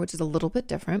treatment center, which is a little bit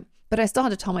different, but I still had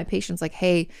to tell my patients like,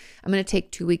 hey, I'm going to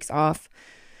take 2 weeks off.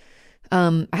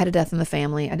 I had a death in the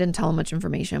family. I didn't tell them much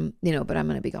information, but I'm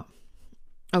going to be gone.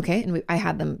 Okay. And I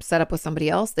had them set up with somebody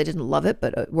else. They didn't love it,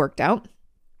 but it worked out.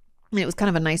 And it was kind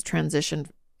of a nice transition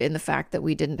in the fact that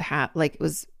we didn't have, it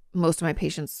was most of my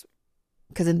patients,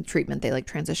 because in treatment, they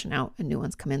transition out and new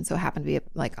ones come in. So it happened to be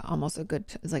almost a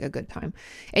good time.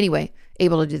 Anyway,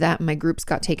 able to do that. My groups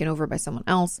got taken over by someone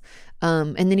else.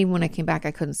 And then even when I came back,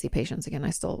 I couldn't see patients again. I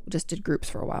still just did groups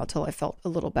for a while till I felt a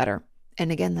little better. And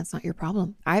again, that's not your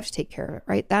problem. I have to take care of it,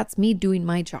 right? That's me doing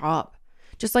my job.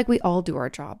 Just like we all do our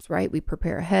jobs, right? We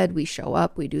prepare ahead, we show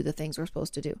up, we do the things we're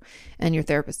supposed to do. And your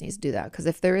therapist needs to do that. Because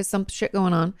if there is some shit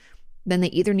going on, then they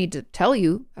either need to tell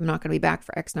you, I'm not going to be back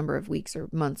for X number of weeks or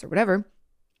months or whatever,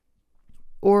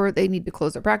 or they need to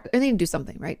close their practice, or they need to do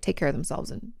something, right? Take care of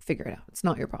themselves and figure it out. It's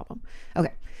not your problem.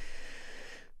 Okay.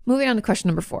 Moving on to question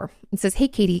number 4. It says, hey,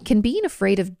 Katie, can being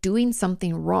afraid of doing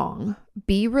something wrong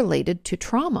be related to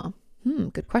trauma?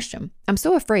 Good question. I'm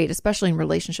so afraid, especially in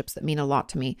relationships that mean a lot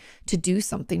to me, to do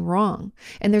something wrong.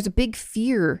 And there's a big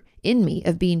fear in me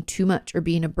of being too much or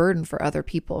being a burden for other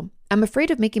people. I'm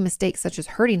afraid of making mistakes such as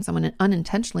hurting someone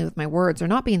unintentionally with my words or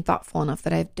not being thoughtful enough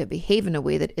that I have to behave in a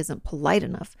way that isn't polite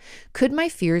enough. Could my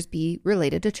fears be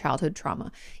related to childhood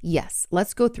trauma? Yes.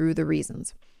 Let's go through the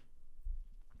reasons.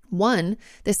 1,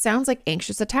 this sounds like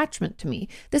anxious attachment to me.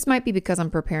 This might be because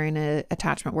I'm preparing an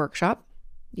attachment workshop.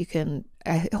 You can,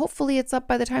 hopefully it's up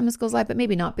by the time this goes live, but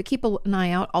maybe not, but keep an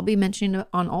eye out. I'll be mentioning it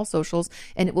on all socials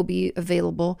and it will be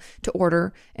available to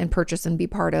order and purchase and be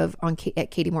part of at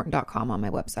katiemorton.com on my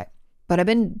website. But I've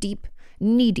been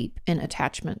knee deep in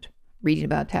attachment, reading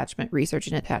about attachment,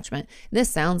 researching attachment. This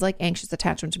sounds like anxious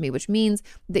attachment to me, which means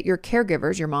that your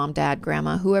caregivers, your mom, dad,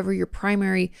 grandma, whoever your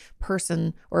primary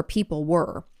person or people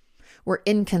were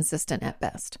inconsistent at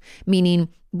best, meaning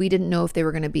we didn't know if they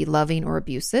were going to be loving or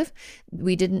abusive.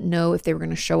 We didn't know if they were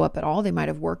going to show up at all. They might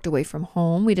have worked away from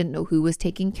home. We didn't know who was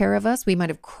taking care of us. We might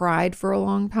have cried for a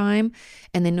long time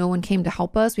and then no one came to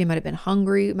help us. We might have been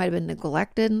hungry. We might have been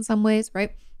neglected in some ways,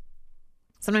 right?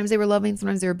 Sometimes they were loving,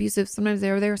 sometimes they were abusive, sometimes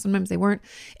they were there, sometimes they weren't.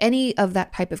 Any of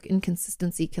that type of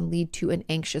inconsistency can lead to an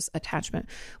anxious attachment,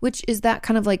 which is that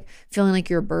kind of like feeling like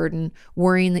you're a burden,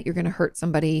 worrying that you're going to hurt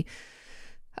somebody,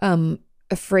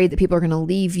 afraid that people are going to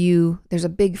leave you. There's a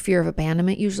big fear of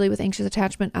abandonment usually with anxious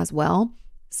attachment as well.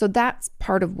 So that's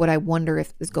part of what I wonder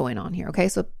if is going on here. Okay.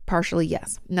 So partially,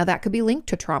 yes. Now that could be linked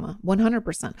to trauma,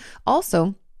 100%.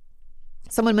 Also,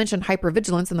 someone mentioned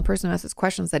hypervigilance, and the person who asked this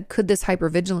question said, could this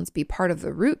hypervigilance be part of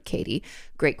the root, Katie?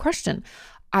 Great question.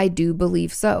 I do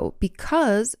believe so,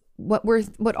 because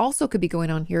what also could be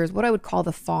going on here is what I would call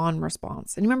the fawn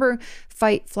response. And remember,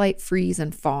 fight, flight, freeze,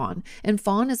 and fawn. And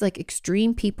fawn is like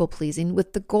extreme people pleasing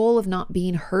with the goal of not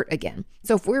being hurt again.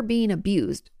 So if we're being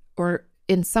abused or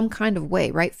in some kind of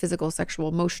way, right? Physical, sexual,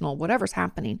 emotional, whatever's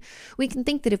happening, we can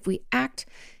think that if we act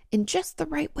in just the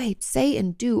right way, say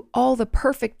and do all the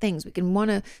perfect things, we can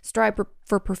want to strive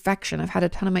for perfection. I've had a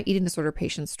ton of my eating disorder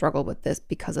patients struggle with this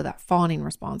because of that fawning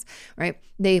response, right?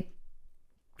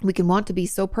 We can want to be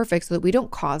so perfect so that we don't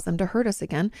cause them to hurt us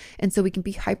again. And so we can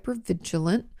be hyper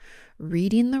vigilant,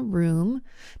 reading the room,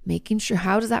 making sure,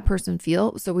 how does that person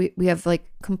feel? So we have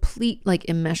complete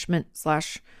enmeshment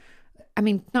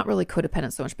 / not really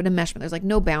codependent so much, but enmeshment. There's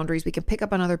no boundaries. We can pick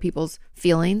up on other people's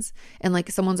feelings. And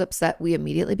if someone's upset, we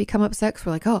immediately become upset because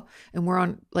we're oh, and we're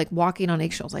on walking on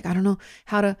eggshells. I don't know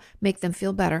how to make them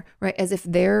feel better, right? As if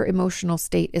their emotional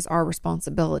state is our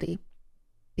responsibility,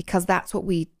 because that's what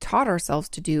we taught ourselves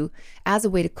to do as a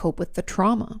way to cope with the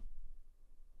trauma,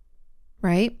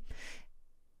 right?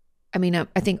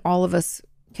 I think all of us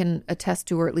can attest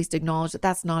to, or at least acknowledge that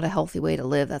that's not a healthy way to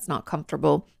live. That's not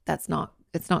comfortable. It's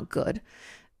not good,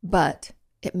 but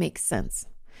it makes sense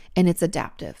and it's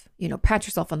adaptive. Pat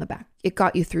yourself on the back. It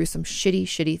got you through some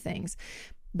shitty things,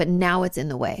 but now it's in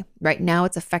the way, right? Now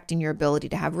it's affecting your ability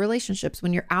to have relationships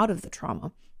when you're out of the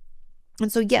trauma.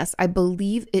 And so, yes, I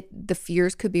believe the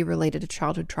fears could be related to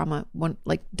childhood trauma,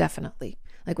 definitely,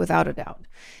 without a doubt.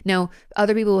 Now,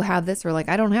 other people who have this are like,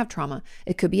 I don't have trauma.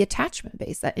 It could be attachment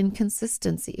based, that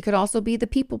inconsistency. It could also be the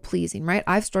people pleasing, right?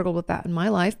 I've struggled with that in my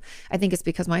life. I think it's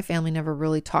because my family never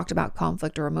really talked about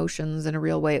conflict or emotions in a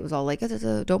real way. It was all like,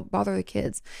 don't bother the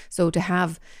kids. So to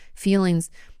have feelings,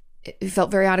 it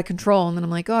felt very out of control. And then I'm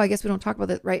like, oh, I guess we don't talk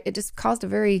about it, right? It just caused a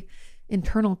very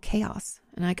internal chaos.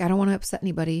 And I don't want to upset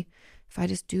anybody. If I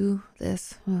just do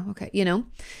this, okay,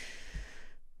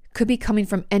 could be coming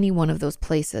from any one of those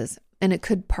places. And it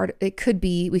could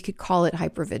be, we could call it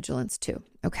hypervigilance too.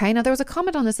 Okay. Now there was a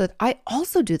comment on this that I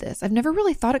also do this. I've never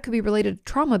really thought it could be related to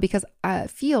trauma because I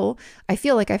feel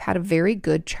like I've had a very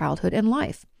good childhood and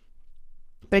life.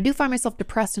 But I do find myself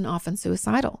depressed and often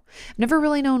suicidal. I've never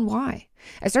really known why.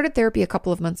 I started therapy a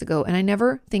couple of months ago and I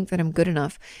never think that I'm good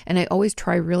enough. And I'm always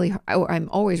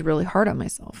really hard on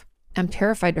myself. I'm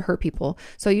terrified to hurt people.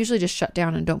 So I usually just shut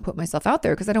down and don't put myself out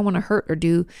there because I don't want to hurt or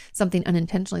do something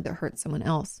unintentionally that hurts someone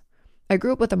else. I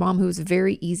grew up with a mom who was it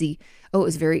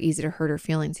was very easy to hurt her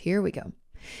feelings. Here we go.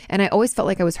 And I always felt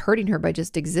like I was hurting her by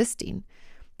just existing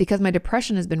because my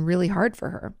depression has been really hard for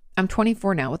her. I'm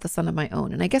 24 now with a son of my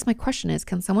own. And I guess my question is,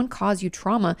 can someone cause you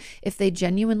trauma if they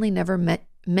genuinely never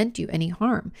meant you any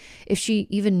harm? If she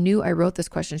even knew I wrote this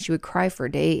question, she would cry for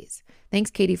days. Thanks,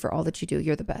 Katie, for all that you do.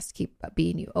 You're the best. Keep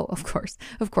being you. Oh, of course.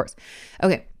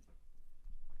 Okay.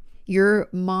 Your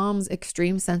mom's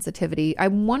extreme sensitivity.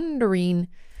 I'm wondering,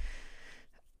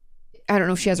 I don't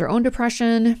know if she has her own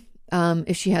depression,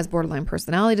 if she has borderline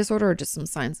personality disorder or just some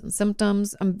signs and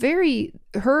symptoms.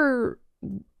 Her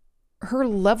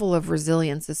level of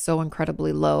resilience is so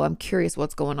incredibly low. I'm curious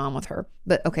what's going on with her.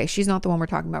 But okay, she's not the one we're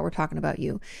talking about. We're talking about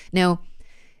you. Now,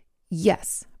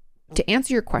 yes, to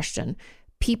answer your question,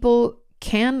 people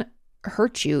can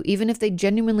hurt you even if they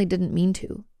genuinely didn't mean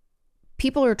to.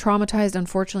 People are traumatized,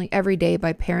 unfortunately, every day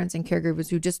by parents and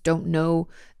caregivers who just don't know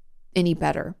any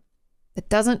better. It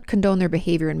doesn't condone their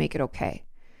behavior and make it okay.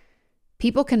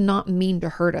 People cannot mean to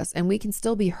hurt us and we can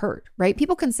still be hurt, right?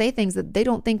 People can say things that they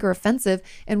don't think are offensive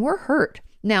and we're hurt.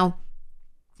 Now,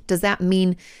 does that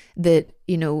mean that,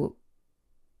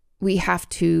 we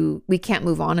can't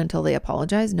move on until they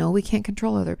apologize? No, we can't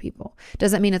control other people.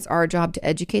 Does that mean it's our job to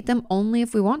educate them? Only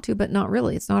if we want to, but not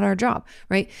really. It's not our job,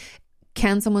 right?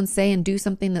 Can someone say and do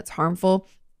something that's harmful?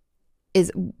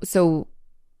 So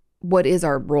what is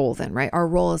our role then, right? Our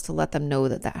role is to let them know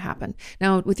that happened.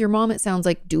 Now, with your mom, it sounds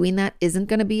like doing that isn't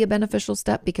going to be a beneficial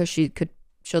step because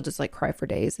she'll just cry for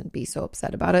days and be so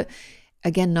upset about it.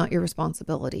 Again, not your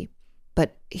responsibility.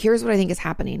 But here's what I think is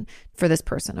happening for this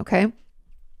person, okay?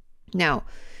 Now,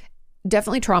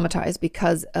 definitely traumatized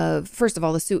because of, first of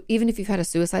all, even if you've had a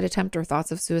suicide attempt or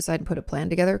thoughts of suicide and put a plan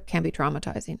together, can be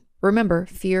traumatizing. Remember,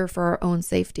 fear for our own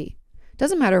safety.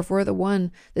 Doesn't matter if we're the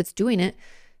one that's doing it.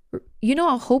 You know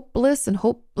how hopeless and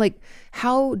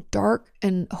how dark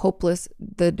and hopeless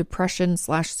the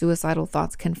depression/suicidal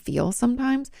thoughts can feel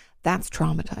sometimes? That's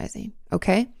traumatizing,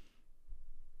 okay?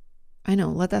 I know,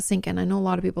 let that sink in. I know a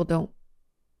lot of people don't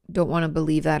want to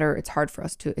believe that, or it's hard for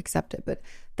us to accept it, but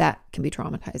that can be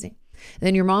traumatizing. And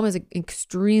then your mom is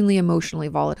extremely emotionally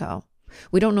volatile.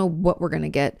 We don't know what we're going to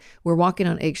get. We're walking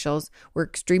on eggshells. We're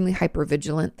extremely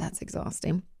hypervigilant. That's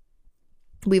exhausting.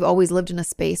 We've always lived in a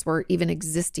space where even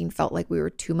existing felt like we were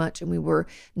too much and we were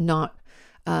not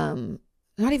even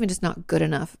just not good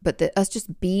enough, but that us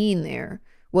just being there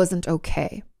wasn't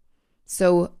okay.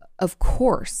 So of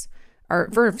course,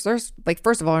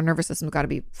 first of all, our nervous system's got to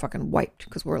be fucking wiped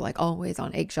because we're always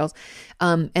on eggshells.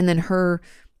 And then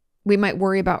we might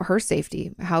worry about her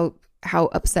safety, how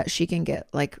upset she can get.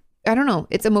 I don't know.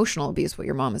 It's emotional abuse what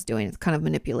your mom is doing. It's kind of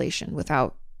manipulation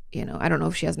without, I don't know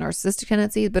if she has narcissistic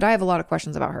tendencies, but I have a lot of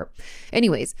questions about her.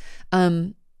 Anyways,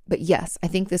 but yes, I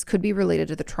think this could be related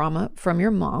to the trauma from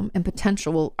your mom and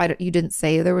potential. You didn't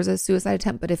say there was a suicide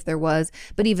attempt, but if there was,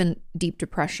 but even deep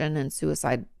depression and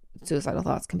suicidal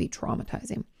thoughts can be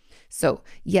traumatizing. So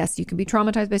yes, you can be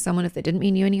traumatized by someone if they didn't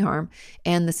mean you any harm.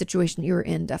 And the situation you're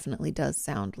in definitely does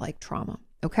sound like trauma.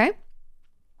 Okay.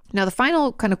 Now the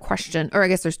final kind of question, or I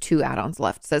guess there's two add-ons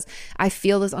left, says, I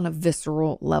feel this on a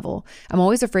visceral level. I'm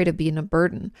always afraid of being a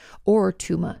burden or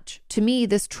too much. To me,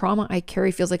 this trauma I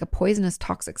carry feels like a poisonous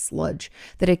toxic sludge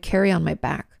that I carry on my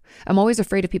back. I'm always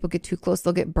afraid if people get too close,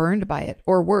 they'll get burned by it,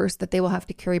 or worse, that they will have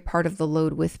to carry part of the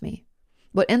load with me.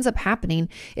 What ends up happening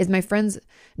is my friends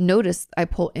notice I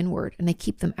pull inward and they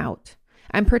keep them out.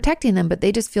 I'm protecting them, but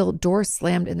they just feel doors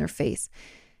slammed in their face.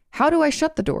 How do I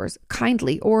shut the doors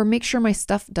kindly or make sure my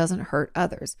stuff doesn't hurt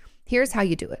others? Here's how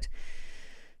you do it.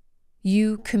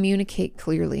 You communicate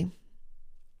clearly.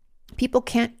 People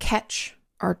can't catch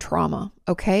our trauma,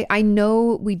 okay? I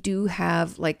know we do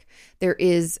have, like, there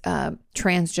is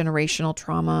transgenerational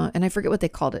trauma, and I forget what they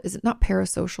called it. Is it not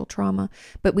parasocial trauma?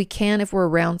 But we can, if we're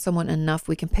around someone enough,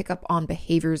 we can pick up on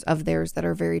behaviors of theirs that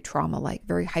are very trauma-like,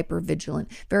 very hypervigilant,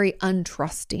 very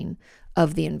untrusting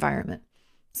of the environment.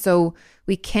 So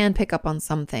we can pick up on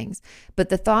some things, but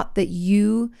the thought that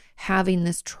you having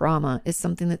this trauma is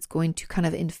something that's going to kind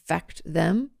of infect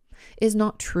them is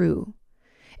not true.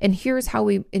 And here's how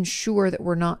we ensure that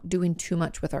we're not doing too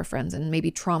much with our friends and maybe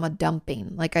trauma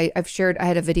dumping. Like I've shared, I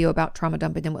had a video about trauma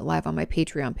dumping that went live on my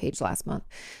Patreon page last month.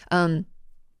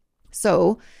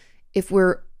 So if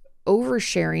we're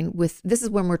oversharing with, this is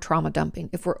when we're trauma dumping.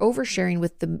 If we're oversharing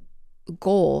with the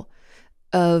goal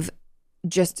of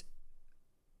just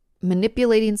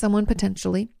manipulating someone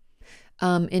potentially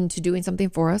into doing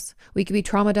something for us. We could be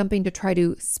trauma dumping to try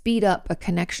to speed up a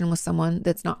connection with someone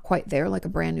that's not quite there, like a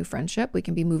brand new friendship. We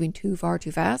can be moving too far,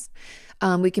 too fast.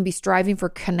 We can be striving for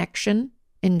connection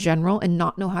in general and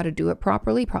not know how to do it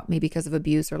properly, probably because of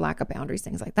abuse or lack of boundaries,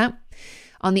 things like that.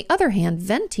 On the other hand,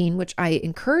 venting, which I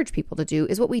encourage people to do,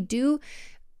 is what we do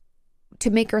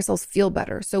to make ourselves feel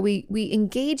better. So we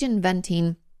engage in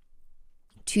venting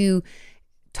to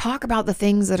talk about the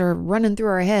things that are running through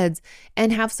our heads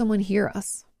and have someone hear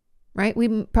us, right?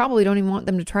 We probably don't even want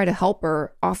them to try to help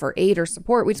or offer aid or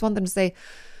support. We just want them to say,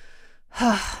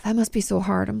 oh, that must be so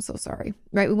hard. I'm so sorry,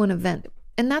 right? We want to vent.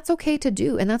 And that's okay to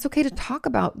do. And that's okay to talk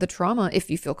about the trauma if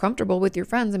you feel comfortable with your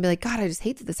friends and be like, God, I just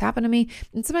hate that this happened to me.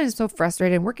 And sometimes I'm so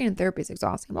frustrated and working in therapy is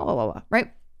exhausting, blah, blah, blah, blah,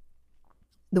 right?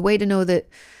 The way to know that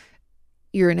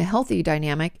you're in a healthy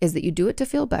dynamic is that you do it to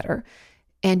feel better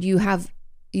and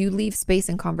you leave space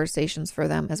and conversations for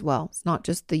them as well. It's not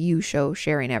just the you show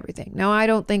sharing everything. Now, I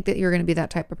don't think that you're going to be that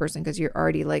type of person because you're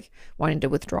already like wanting to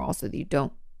withdraw so that you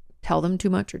don't tell them too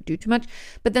much or do too much,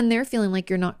 but then they're feeling like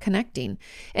you're not connecting.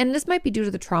 And this might be due to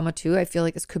the trauma too. I feel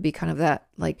like this could be kind of that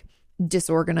like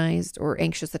disorganized or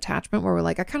anxious attachment where we're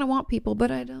like, I kind of want people,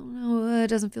 but I don't know, it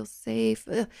doesn't feel safe,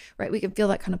 right? We can feel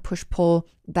that kind of push pull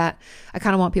that I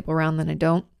kind of want people around, then I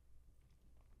don't.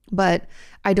 But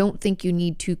I don't think you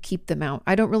need to keep them out.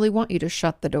 I don't really want you to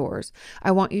shut the doors. I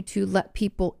want you to let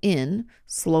people in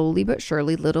slowly but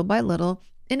surely, little by little,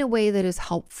 in a way that is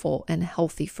helpful and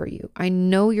healthy for you. I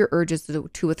know your urges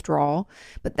to withdraw,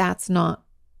 but that's not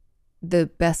the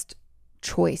best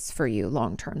choice for you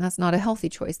long term. That's not a healthy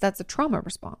choice. That's a trauma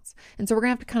response. And so we're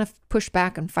going to have to kind of push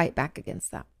back and fight back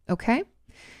against that. Okay?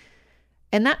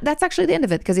 And that's actually the end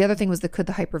of it, because the other thing was could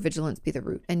the hypervigilance be the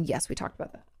root? And yes, we talked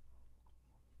about that.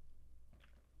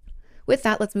 With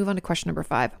that, let's move on to question number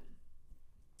 5.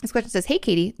 This question says, hey,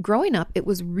 Katie, growing up, it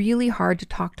was really hard to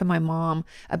talk to my mom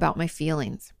about my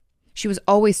feelings. She was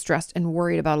always stressed and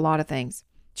worried about a lot of things.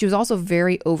 She was also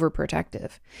very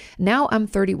overprotective. Now I'm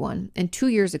 31, and 2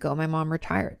 years ago, my mom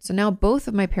retired. So now both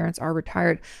of my parents are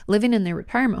retired, living in their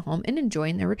retirement home and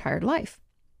enjoying their retired life.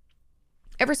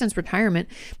 Ever since retirement,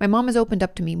 my mom has opened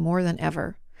up to me more than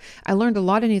ever. I learned a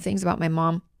lot of new things about my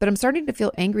mom, but I'm starting to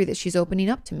feel angry that she's opening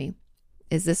up to me.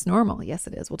 Is this normal? Yes,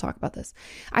 it is. We'll talk about this.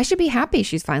 I should be happy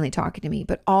she's finally talking to me,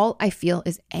 but all I feel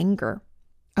is anger.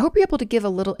 I hope you're able to give a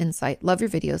little insight. Love your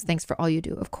videos. Thanks for all you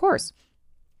do. Of course.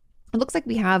 It looks like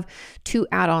we have 2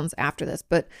 add-ons after this,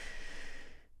 but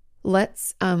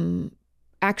let's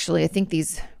actually, I think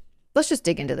let's just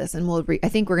dig into this and I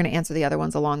think we're going to answer the other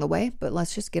ones along the way, but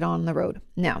let's just get on the road.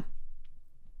 Now,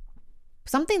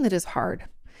 something that is hard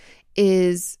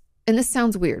is, and this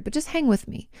sounds weird, but just hang with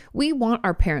me. We want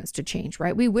our parents to change,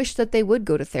 right? We wish that they would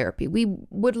go to therapy. We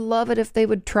would love it if they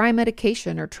would try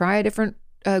medication or try a different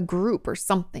group or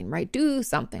something, right? Do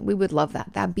something. We would love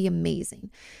that. That'd be amazing.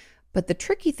 But the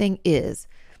tricky thing is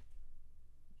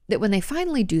that when they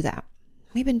finally do that,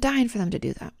 we've been dying for them to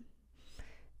do that.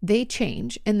 They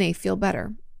change and they feel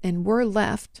better. And we're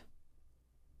left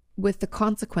with the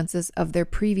consequences of their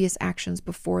previous actions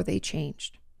before they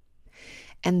changed.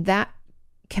 And that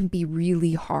can be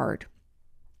really hard.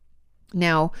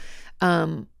 Now,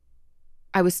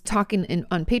 I was talking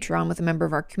on Patreon with a member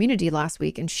of our community last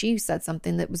week, and she said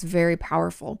something that was very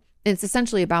powerful. And it's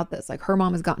essentially about this. Like, her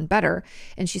mom has gotten better.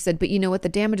 And she said, but you know what? The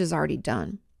damage is already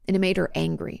done. And it made her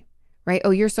angry, right? Oh,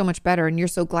 you're so much better. And you're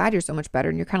so glad you're so much better.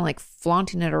 And you're kind of like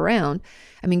flaunting it around.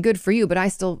 I mean, good for you. But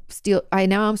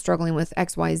now I'm struggling with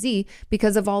XYZ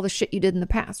because of all the shit you did in the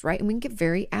past, right? And we can get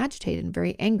very agitated and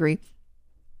very angry.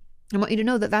 I want you to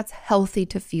know that that's healthy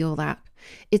to feel that.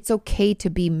 It's okay to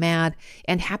be mad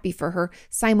and happy for her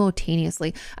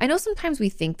simultaneously. I know sometimes we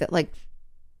think that like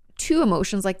two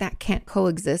emotions like that can't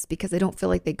coexist because they don't feel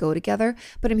like they go together,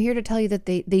 but I'm here to tell you that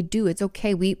they do. It's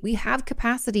okay. We have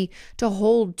capacity to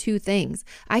hold two things.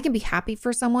 I can be happy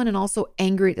for someone and also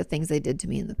angry at the things they did to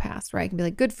me in the past, right? I can be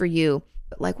like, good for you,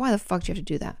 but like, why the fuck do you have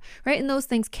to do that, right? And those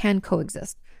things can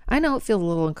coexist. I know it feels a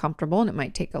little uncomfortable and it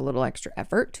might take a little extra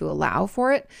effort to allow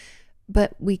for it,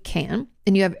 but we can,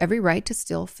 and you have every right to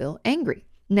still feel angry.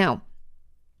 Now,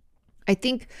 I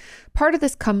think part of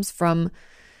this comes from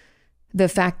the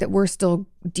fact that we're still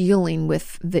dealing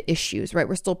with the issues, right?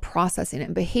 We're still processing it.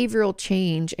 And behavioral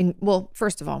change, and well,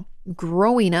 first of all,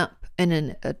 growing up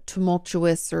in a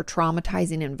tumultuous or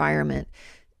traumatizing environment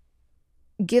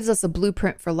gives us a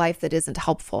blueprint for life that isn't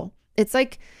helpful. It's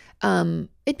like,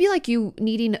 it'd be like you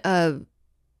needing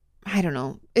I don't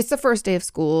know, it's the first day of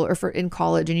school or in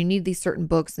college and you need these certain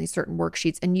books and these certain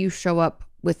worksheets and you show up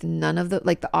with none of the,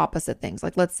 like the opposite things.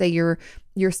 Like let's say you're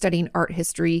studying art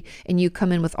history and you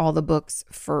come in with all the books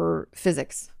for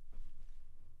physics.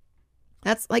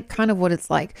 That's like kind of what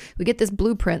it's like. We get this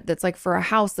blueprint that's like for a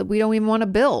house that we don't even want to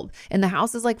build. And the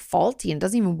house is like faulty and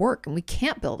doesn't even work and we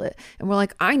can't build it. And we're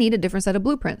like, I need a different set of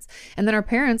blueprints. And then our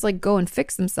parents like go and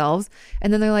fix themselves.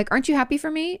 And then they're like, aren't you happy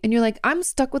for me? And you're like, I'm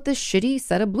stuck with this shitty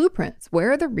set of blueprints.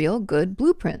 Where are the real good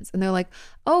blueprints? And they're like,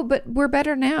 oh, but we're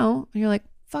better now. And you're like,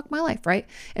 fuck my life, right?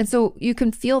 And so you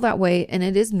can feel that way and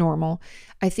it is normal.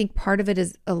 I think part of it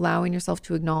is allowing yourself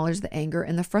to acknowledge the anger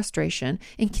and the frustration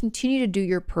and continue to do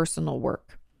your personal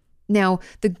work. Now,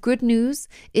 the good news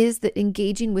is that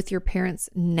engaging with your parents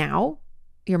now,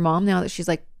 your mom now that she's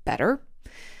like better,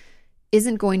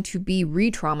 isn't going to be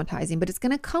re-traumatizing, but it's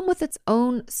going to come with its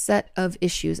own set of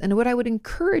issues. And what I would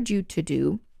encourage you to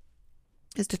do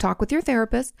is to talk with your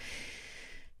therapist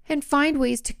and find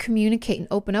ways to communicate and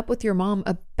open up with your mom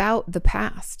about the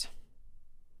past.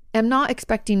 I'm not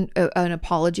expecting an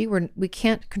apology where we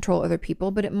can't control other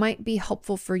people, but it might be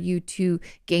helpful for you to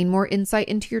gain more insight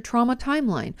into your trauma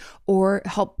timeline or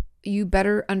help you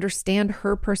better understand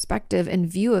her perspective and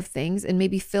view of things and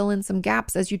maybe fill in some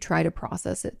gaps as you try to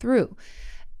process it through.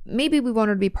 Maybe we want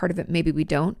her to be part of it, maybe we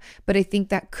don't, but I think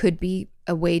that could be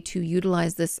a way to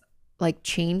utilize this like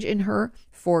change in her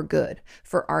for good,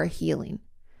 for our healing.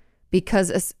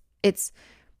 Because it's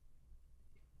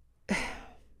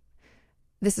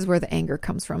this is where the anger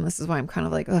comes from. This is why I'm kind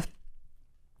of like, ugh.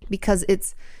 Because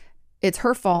it's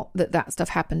her fault that stuff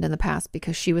happened in the past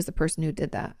because she was the person who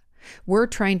did that. We're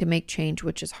trying to make change,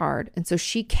 which is hard. And so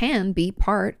she can be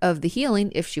part of the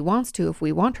healing if she wants to, if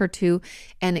we want her to,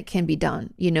 and it can be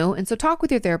done, you know? And so talk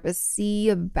with your therapist, see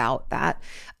about that.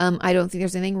 I don't think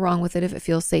there's anything wrong with it if it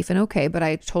feels safe and okay, but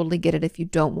I totally get it if you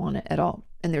don't want it at all.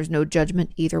 And there's no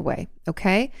judgment either way.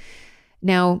 Okay.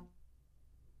 Now,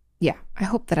 yeah, I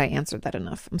hope that I answered that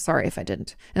enough. I'm sorry if I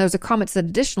didn't. And there's a comment that said,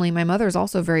 additionally, my mother is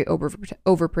also very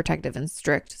overprotective and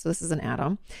strict. So this is an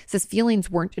add-on. It says feelings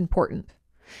weren't important.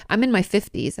 I'm in my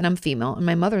 50s and I'm female and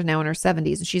my mother's now in her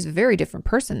 70s and she's a very different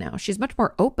person now. She's much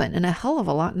more open and a hell of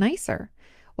a lot nicer.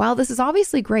 While this is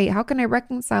obviously great, how can I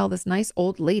reconcile this nice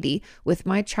old lady with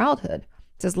my childhood?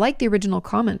 It says, like the original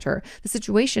commenter, the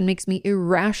situation makes me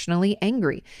irrationally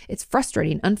angry. It's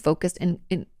frustrating, unfocused, and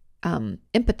an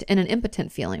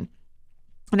impotent feeling.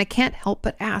 And I can't help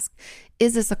but ask,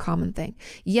 is this a common thing?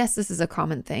 Yes, this is a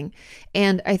common thing.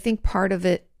 And I think part of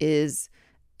it is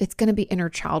it's going to be inner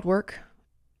child work.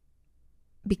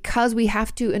 Because we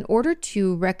have to, in order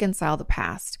to reconcile the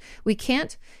past, we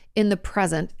can't in the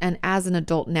present and as an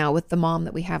adult now with the mom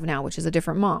that we have now, which is a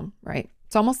different mom, right?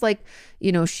 It's almost like,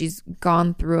 you know, she's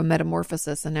gone through a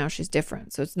metamorphosis and now she's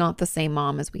different. So it's not the same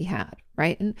mom as we had,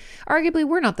 right? And arguably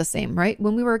we're not the same, right?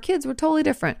 When we were kids, we're totally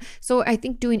different. So I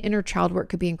think doing inner child work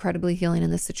could be incredibly healing in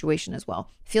this situation as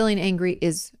well. Feeling angry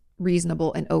is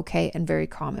reasonable and okay and very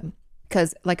common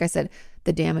because, like I said,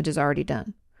 the damage is already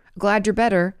done. Glad you're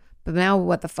better. But now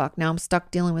what the fuck? Now I'm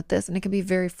stuck dealing with this. And it can be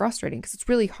very frustrating because it's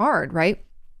really hard, right?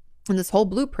 And this whole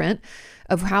blueprint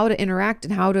of how to interact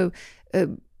and how to,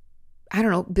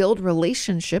 build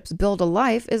relationships, build a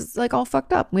life is like all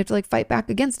fucked up. We have to like fight back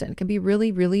against it. It can be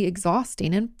really, really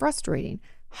exhausting and frustrating.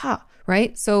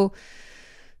 Right? So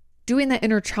doing that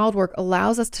inner child work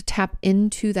allows us to tap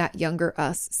into that younger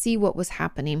us, see what was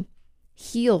happening,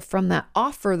 heal from that,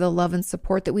 offer the love and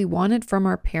support that we wanted from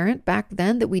our parent back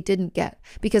then that we didn't get.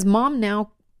 Because mom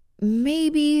now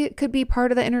maybe could be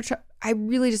part of the inner child. I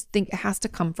really just think it has to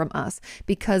come from us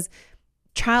because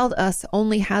child us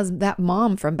only has that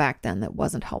mom from back then that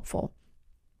wasn't helpful.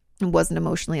 and wasn't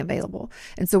emotionally available.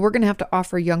 And so we're going to have to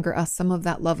offer younger us some of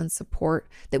that love and support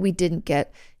that we didn't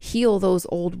get, heal those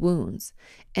old wounds.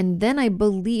 And then I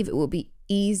believe it will be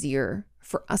easier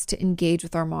for us to engage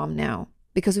with our mom now,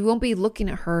 because we won't be looking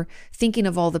at her thinking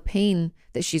of all the pain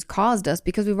that she's caused us,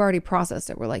 because we've already processed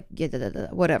it. We're like, yeah,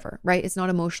 whatever, right? It's not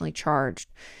emotionally charged.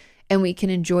 And we can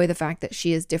enjoy the fact that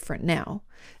she is different now.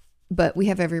 But we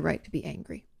have every right to be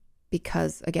angry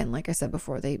because, again, like I said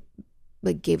before, they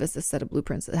gave us a set of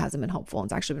blueprints that hasn't been helpful. And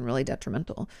it's actually been really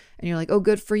detrimental. And you're like, oh,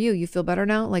 good for you. You feel better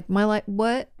now? Like my life,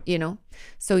 what?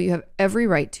 So you have every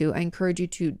right to. I encourage you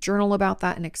to journal about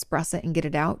that and express it and get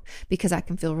it out, because that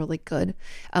can feel really good.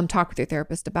 Talk with your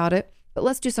therapist about it. But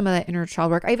let's do some of that inner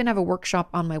child work. I even have a workshop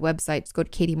on my website. Just go to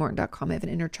katiemorton.com. I have an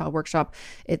inner child workshop.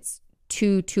 It's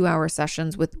 2-hour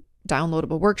sessions with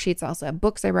downloadable worksheets. I also have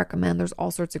books I recommend. There's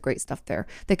all sorts of great stuff there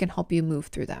that can help you move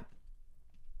through that.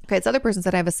 Okay, this other person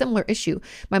said, I have a similar issue.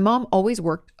 My mom always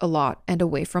worked a lot and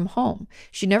away from home.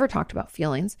 She never talked about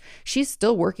feelings. She's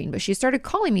still working, but she started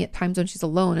calling me at times when she's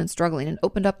alone and struggling, and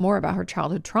opened up more about her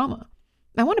childhood trauma.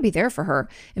 I want to be there for her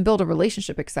and build a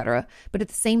relationship, etc. But at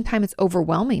the same time, it's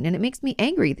overwhelming, and it makes me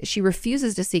angry that she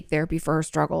refuses to seek therapy for her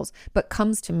struggles, but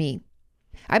comes to me.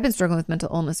 I've been struggling with mental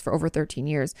illness for over 13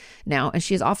 years now, and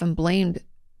she was often blamed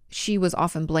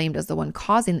as the one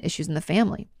causing the issues in the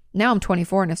family. Now I'm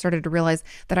 24 and I've started to realize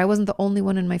that I wasn't the only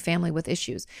one in my family with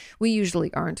issues. We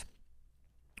usually aren't.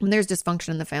 When there's dysfunction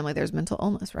in the family, there's mental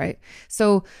illness, right?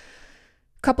 So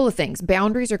a couple of things.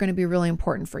 Boundaries are going to be really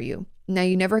important for you. Now,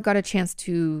 you never got a chance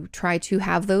to try to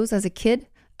have those as a kid.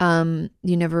 You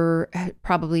never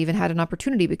probably even had an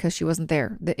opportunity because she wasn't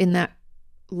there. In that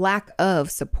lack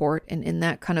of support and in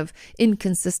that kind of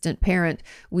inconsistent parent,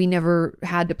 we never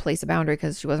had to place a boundary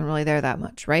because she wasn't really there that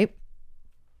much, right?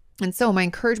 And so my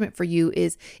encouragement for you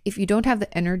is, if you don't have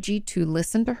the energy to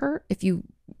listen to her,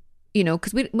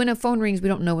 because when a phone rings, we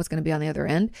don't know what's going to be on the other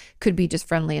end. Could be just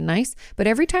friendly and nice. But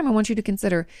every time I want you to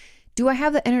consider, do I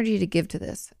have the energy to give to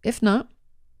this? If not,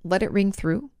 let it ring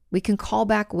through. We can call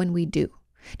back when we do.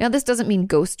 Now, this doesn't mean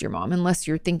ghost your mom unless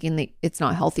you're thinking that it's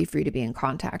not healthy for you to be in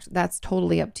contact. That's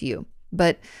totally up to you.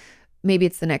 But maybe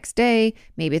it's the next day.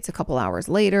 Maybe it's a couple hours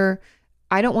later.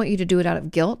 I don't want you to do it out of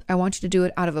guilt. I want you to do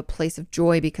it out of a place of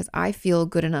joy, because I feel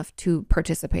good enough to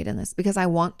participate in this, because I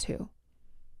want to.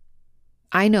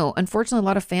 I know, unfortunately, a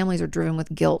lot of families are driven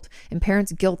with guilt, and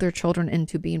parents guilt their children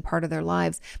into being part of their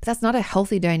lives, but that's not a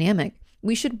healthy dynamic.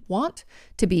 We should want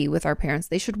to be with our parents.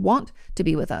 They should want to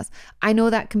be with us. I know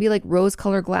that can be like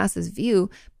rose-colored glasses view,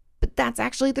 but that's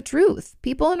actually the truth.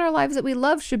 People in our lives that we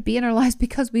love should be in our lives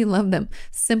because we love them.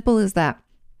 Simple as that.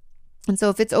 And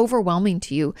so if it's overwhelming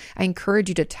to you, I encourage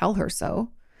you to tell her so.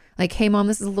 Like, hey, mom,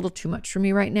 this is a little too much for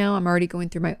me right now. I'm already going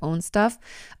through my own stuff.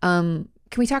 Can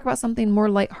we talk about something more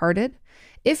lighthearted?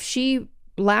 If she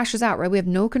lashes out, right, we have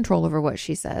no control over what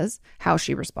she says, how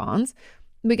she responds.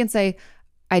 We can say,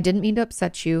 I didn't mean to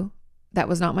upset you. That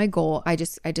was not my goal. I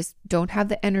just don't have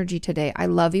the energy today. I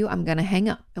love you. I'm going to hang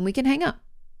up. And we can hang up.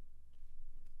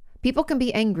 People can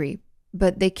be angry,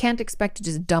 but they can't expect to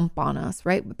just dump on us,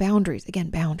 right? Boundaries, again,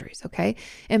 boundaries, okay?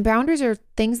 And boundaries are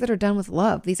things that are done with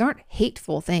love. These aren't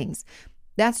hateful things.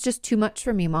 That's just too much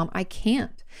for me, mom. I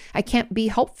can't be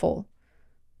helpful.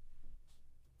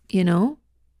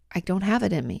 I don't have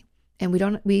it in me. And we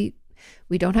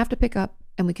don't have to pick up,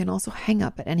 and we can also hang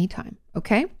up at any time,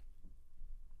 okay?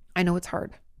 I know it's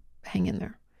hard. Hang in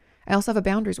there. I also have a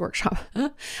boundaries workshop. I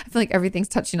feel like everything's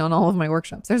touching on all of my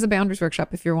workshops. There's a boundaries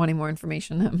workshop if you're wanting more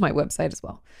information on my website as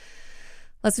well.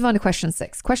 Let's move on to question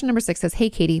 6. Question number 6 says, hey,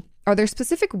 Katie, are there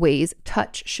specific ways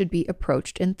touch should be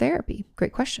approached in therapy?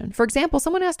 Great question. For example,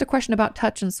 someone asked a question about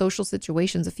touch in social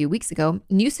situations a few weeks ago,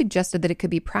 and you suggested that it could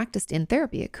be practiced in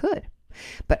therapy. It could.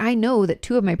 But I know that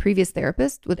 2 of my previous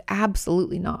therapists would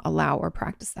absolutely not allow or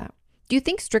practice that. Do you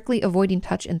think strictly avoiding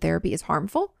touch in therapy is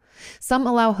harmful? Some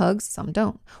allow hugs, some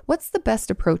don't. What's the best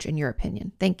approach in your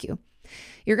opinion? Thank you.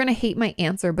 You're going to hate my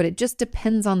answer, but it just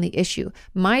depends on the issue.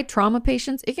 My trauma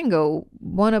patients, it can go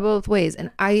one of both ways. And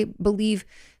I believe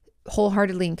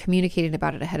wholeheartedly in communicating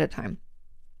about it ahead of time.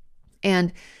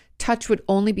 And touch would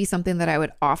only be something that I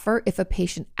would offer if a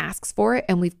patient asks for it.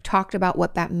 And we've talked about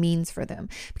what that means for them.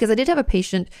 Because I did have a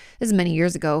patient, this is many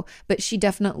years ago, but she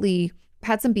definitely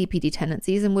had some BPD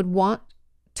tendencies and would want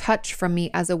touch from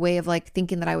me as a way of like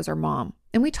thinking that I was her mom.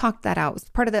 And we talked that out. It's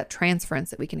part of that transference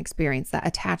that we can experience, that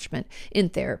attachment in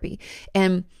therapy,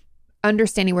 and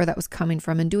understanding where that was coming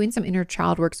from and doing some inner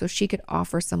child work so she could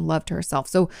offer some love to herself.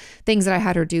 So things that I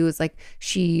had her do is like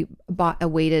she bought a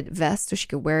weighted vest so she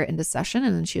could wear it into session,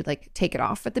 and then she would like take it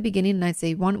off at the beginning. And I'd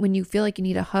say, when you feel like you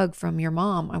need a hug from your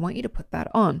mom, I want you to put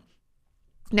that on.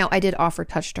 Now, I did offer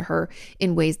touch to her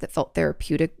in ways that felt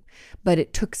therapeutic, but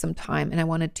it took some time and I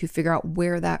wanted to figure out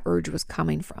where that urge was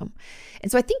coming from.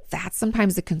 And so I think that's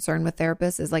sometimes the concern with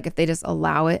therapists is like if they just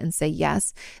allow it and say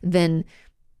yes, then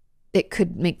it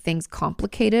could make things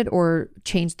complicated or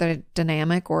change the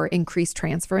dynamic or increase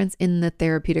transference in the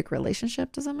therapeutic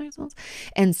relationship. Does that make sense?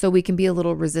 And so we can be a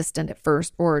little resistant at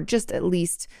first or just at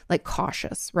least like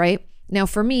cautious, right? Now,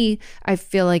 for me, I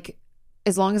feel like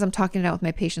as long as I'm talking it out with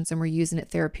my patients and we're using it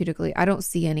therapeutically, I don't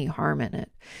see any harm in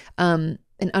it. An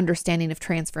understanding of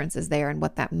transference is there and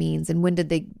what that means and when did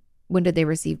they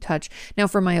receive touch. Now,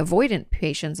 for my avoidant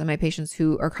patients and my patients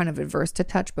who are kind of adverse to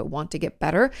touch but want to get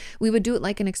better, we would do it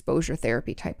like an exposure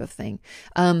therapy type of thing.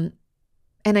 And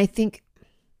I think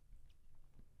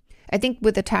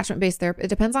with attachment-based therapy, it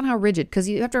depends on how rigid, because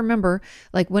you have to remember,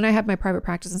 like when I had my private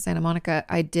practice in Santa Monica,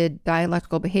 I did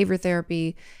dialectical behavior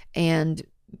therapy and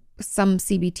some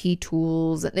CBT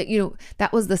tools, that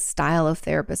was the style of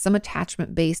therapist, some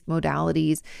attachment-based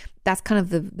modalities. That's kind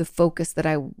of the focus that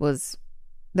I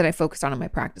focused on in my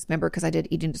practice. Remember, because I did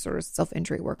eating disorders,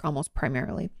 self-injury work almost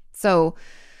primarily. So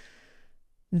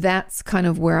that's kind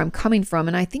of where I'm coming from.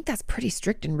 And I think that's pretty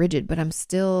strict and rigid, but I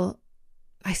still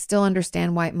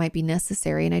understand why it might be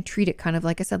necessary. And I treat it kind of,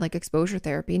 like I said, like exposure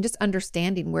therapy and just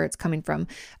understanding where it's coming from.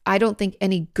 I don't think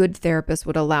any good therapist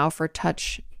would allow for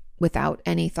touch without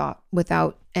any thought,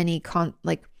 without any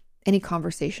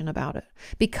conversation about it,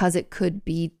 because it could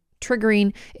be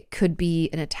triggering, it could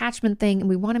be an attachment thing, and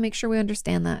we want to make sure we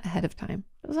understand that ahead of time.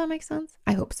 Does that make sense?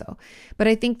 I hope so. But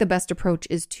I think the best approach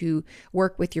is to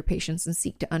work with your patients and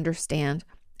seek to understand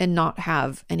and not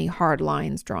have any hard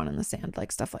lines drawn in the sand,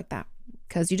 like stuff like that,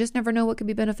 because you just never know what could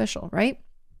be beneficial, right?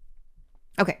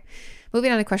 Okay,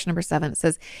 moving on to question number 7. It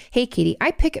says, "Hey, Katie, I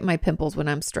pick at my pimples when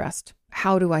I'm stressed.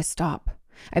 How do I stop?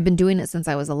 I've been doing it since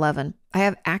I was 11. I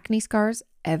have acne scars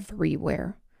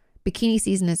everywhere. Bikini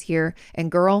season is here,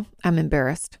 and girl, I'm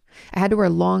embarrassed. I had to wear a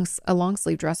long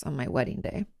sleeve dress on my wedding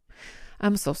day.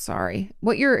 I'm so sorry.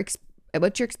 What you're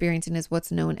experiencing is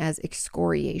what's known as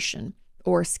excoriation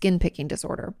or skin picking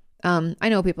disorder. I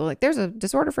know people are like, there's a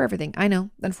disorder for everything. I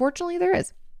know. Unfortunately, there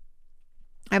is.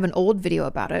 I have an old video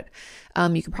about it.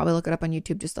 You can probably look it up on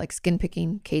YouTube, just like skin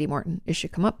picking, Katie Morton. It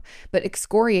should come up. But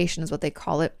excoriation is what they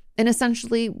call it. And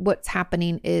essentially what's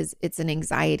happening is it's an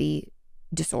anxiety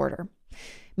disorder,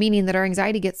 meaning that our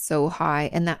anxiety gets so high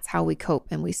and that's how we cope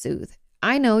and we soothe.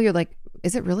 I know you're like,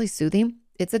 is it really soothing?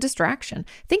 It's a distraction.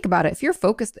 Think about it. If you're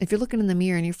looking in the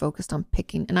mirror and you're focused on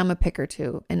picking, and I'm a picker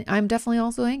too, and I'm definitely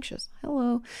also anxious.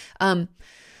 Hello.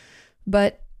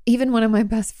 But even one of my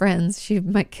best friends,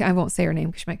 I won't say her name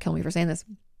because she might kill me for saying this.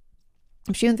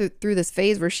 She went through this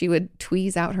phase where she would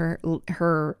tweeze out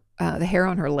the hair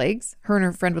on her legs. Her and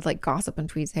her friend would like gossip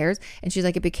and tweeze hairs. And she's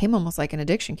like, it became almost like an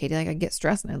addiction, Katie. Like I get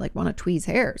stressed and I like want to tweeze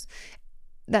hairs.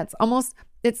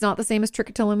 It's not the same as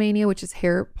trichotillomania, which is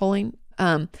hair pulling.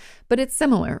 But it's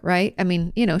similar, right? I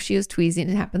mean, she was tweezing.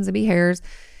 It happens to be hairs.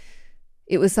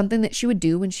 It was something that she would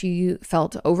do when she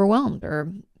felt overwhelmed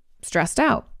or stressed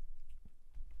out.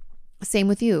 Same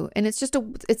with you. And it's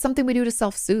something we do to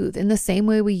self-soothe in the same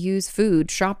way we use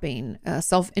food, shopping,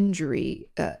 self-injury,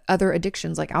 other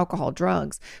addictions like alcohol,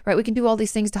 drugs, right? We can do all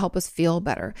these things to help us feel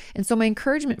better. And so my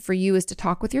encouragement for you is to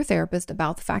talk with your therapist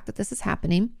about the fact that this is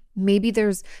happening. Maybe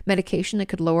there's medication that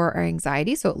could lower our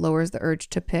anxiety, so it lowers the urge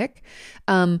to pick.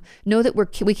 Know that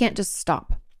we can't just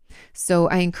stop. So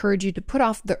I encourage you to put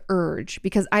off the urge,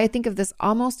 because I think of this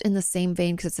almost in the same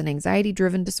vein, because it's an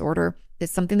anxiety-driven disorder.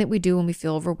 It's something that we do when we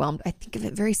feel overwhelmed. I think of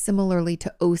it very similarly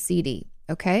to OCD,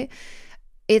 okay?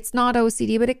 It's not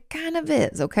OCD, but it kind of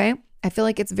is, okay? I feel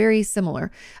like it's very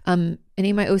similar. Any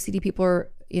of my OCD people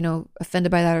are,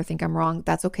 offended by that or think I'm wrong.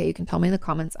 That's okay. You can tell me in the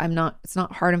comments. It's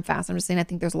not hard and fast. I'm just saying I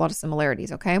think there's a lot of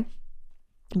similarities, okay?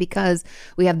 Because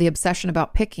we have the obsession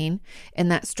about picking,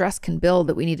 and that stress can build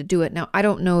that we need to do it. Now, I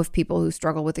don't know if people who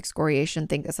struggle with excoriation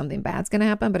think that something bad's going to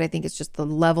happen, but I think it's just the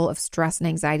level of stress and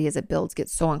anxiety as it builds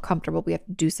gets so uncomfortable. We have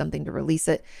to do something to release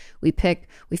it. We pick,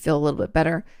 we feel a little bit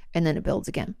better, and then it builds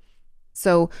again.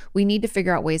 So we need to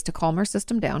figure out ways to calm our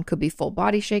system down. Could be full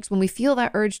body shakes. When we feel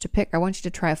that urge to pick, I want you to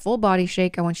try a full body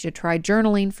shake. I want you to try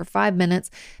journaling for 5 minutes,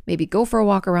 maybe go for a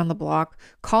walk around the block,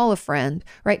 call a friend,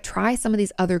 right? Try some of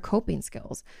these other coping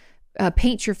skills.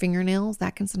 Paint your fingernails.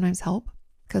 That can sometimes help,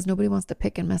 because nobody wants to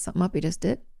pick and mess something up. You just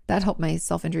did. That helped my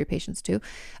self-injury patients too.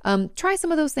 Try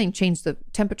some of those things. Change the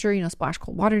temperature, splash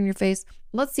cold water in your face.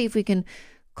 Let's see if we can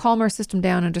calm our system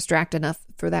down and distract enough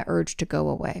for that urge to go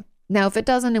away. Now, if it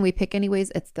doesn't and we pick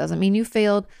anyways, it doesn't mean you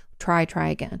failed. Try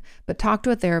again. But talk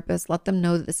to a therapist. Let them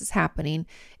know that this is happening.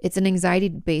 It's an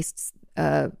anxiety-based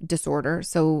disorder.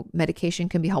 So medication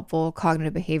can be helpful.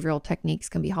 Cognitive behavioral techniques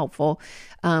can be helpful.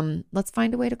 Let's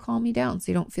find a way to calm you down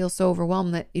so you don't feel so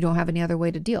overwhelmed that you don't have any other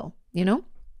way to deal,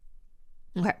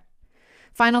 Okay.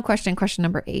 Final question, question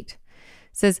number 8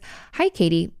 says, "Hi,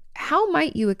 Katie. How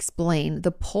might you explain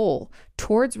the pull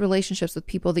towards relationships with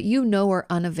people that you know are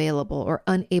unavailable or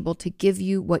unable to give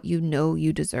you what you know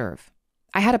you deserve?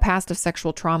 I had a past of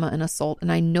sexual trauma and assault,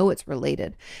 and I know it's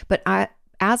related, but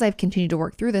as I've continued to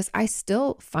work through this, I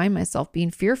still find myself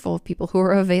being fearful of people who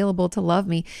are available to love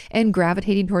me and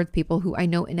gravitating towards people who I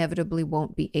know inevitably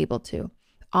won't be able to.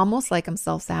 Almost like I'm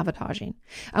self-sabotaging.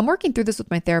 I'm working through this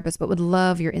with my therapist, but would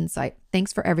love your insight.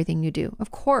 Thanks for everything you do."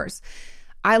 Of course.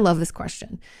 I love this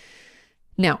question.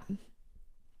 Now,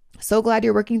 so glad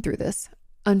you're working through this.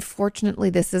 Unfortunately,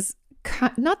 this is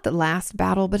not the last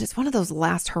battle, but it's one of those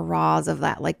last hurrahs of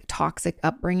that like toxic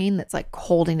upbringing that's like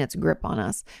holding its grip on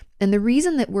us. And the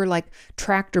reason that we're like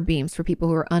tractor beams for people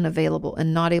who are unavailable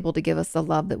and not able to give us the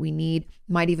love that we need,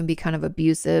 might even be kind of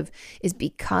abusive, is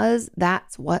because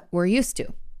that's what we're used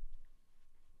to.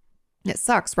 It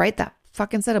sucks, right? That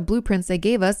fucking set of blueprints they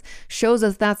gave us shows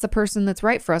us that's the person that's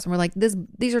right for us. And we're like,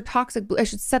 these are toxic. I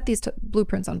should set these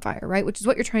blueprints on fire, right? Which is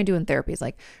what you're trying to do in therapy, is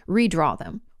like redraw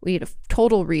them. We need a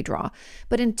total redraw.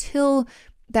 But until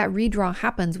that redraw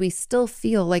happens, we still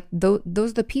feel like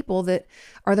those are the people that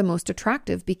are the most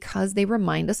attractive because they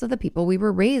remind us of the people we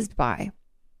were raised by.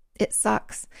 It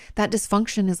sucks. That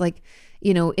dysfunction is like,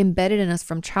 embedded in us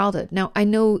from childhood. Now, I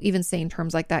know even saying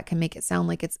terms like that can make it sound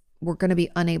like we're going to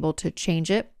be unable to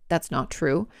change it. That's not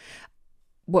true.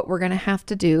 What we're going to have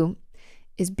to do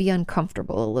is be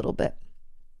uncomfortable a little bit.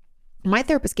 My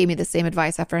therapist gave me the same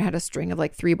advice after I had a string of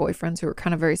like 3 boyfriends who were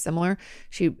kind of very similar.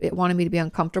 It wanted me to be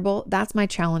uncomfortable. That's my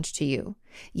challenge to you.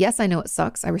 Yes, I know it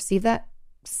sucks. I received that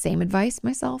same advice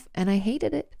myself and I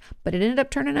hated it, but it ended up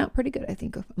turning out pretty good. I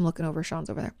think I'm looking over, Sean's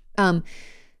over there.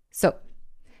 So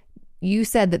you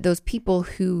said that those people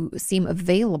who seem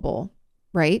available,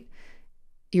 right?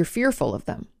 You're fearful of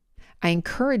them. I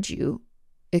encourage you,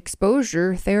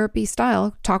 exposure therapy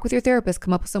style, talk with your therapist,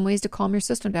 come up with some ways to calm your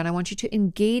system down. I want you to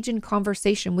engage in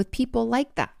conversation with people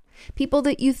like that. People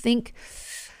that you think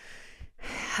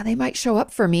they might show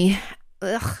up for me.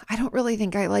 I don't really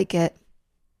think I like it.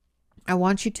 I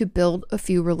want you to build a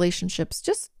few relationships,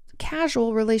 just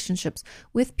casual relationships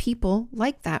with people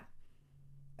like that.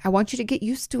 I want you to get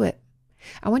used to it.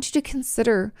 I want you to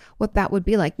consider what that would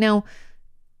be like. Now,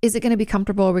 is it going to be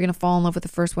comfortable? Are we going to fall in love with the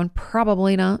first one?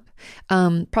 Probably not.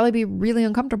 Probably be really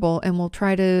uncomfortable and we'll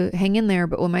try to hang in there,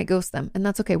 but we might ghost them. And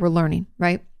that's okay. We're learning,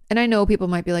 right? And I know people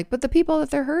might be like, but the people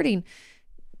that they're hurting,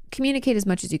 communicate as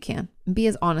much as you can and be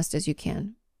as honest as you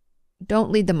can.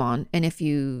 Don't lead them on. And if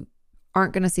you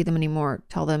aren't going to see them anymore,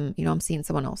 tell them, I'm seeing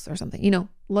someone else or something.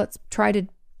 Let's try to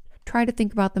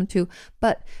think about them too.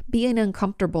 But being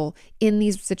uncomfortable in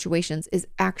these situations is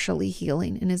actually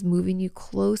healing and is moving you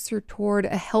closer toward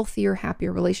a healthier,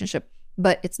 happier relationship.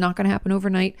 But it's not going to happen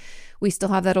overnight. We still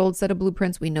have that old set of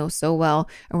blueprints we know so well.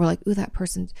 And we're like, ooh, that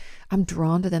person, I'm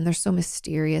drawn to them. They're so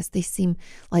mysterious. They seem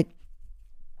like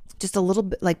just a little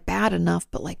bit like bad enough,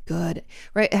 but like good,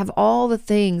 right? Have all the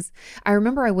things. I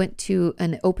remember I went to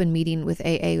an open meeting with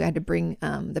AA. I had to bring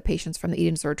the patients from the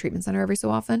Eating Disorder Treatment Center every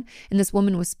so often. And this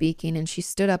woman was speaking and she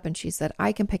stood up and she said,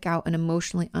 I can pick out an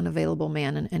emotionally unavailable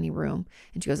man in any room.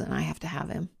 And she goes, and I have to have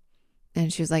him.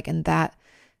 And she was like, and that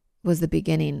was the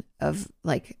beginning of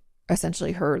like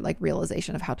essentially her like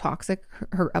realization of how toxic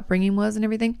her upbringing was and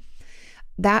everything.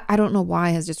 That I don't know why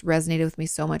has just resonated with me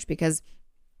so much because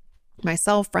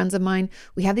myself, friends of mine,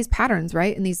 we have these patterns,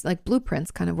 right? And these like blueprints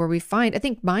kind of where we find, I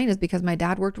think mine is because my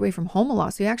dad worked away from home a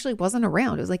lot. So he actually wasn't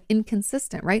around. It was like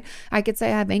inconsistent, right? I could say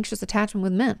I have anxious attachment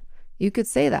with men. You could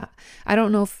say that. I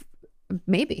don't know if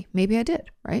maybe I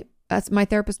did, right? That's my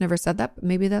therapist never said that, but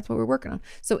maybe that's what we're working on.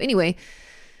 So anyway,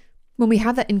 when we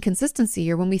have that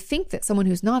inconsistency or when we think that someone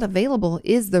who's not available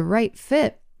is the right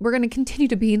fit, we're going to continue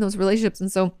to be in those relationships.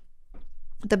 And so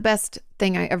the best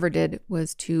thing I ever did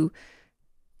was to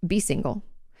be single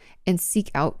and seek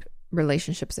out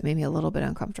relationships that made me a little bit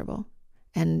uncomfortable.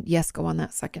 And yes, go on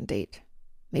that second date.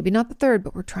 Maybe not the third,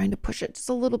 but we're trying to push it just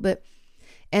a little bit.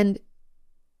 And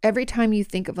every time you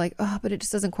think of like, oh, but it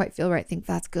just doesn't quite feel right, think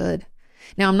that's good.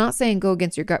 Now, I'm not saying go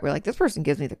against your gut. We're like, this person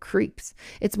gives me the creeps.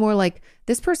 It's more like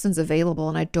this person's available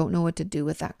and I don't know what to do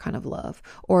with that kind of love.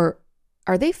 Or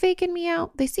are they faking me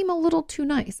out? They seem a little too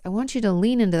nice. I want you to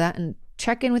lean into that and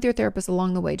check in with your therapist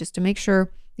along the way just to make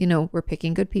sure, we're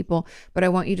picking good people. But I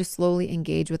want you to slowly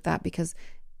engage with that because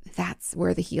that's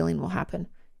where the healing will happen.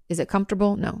 Is it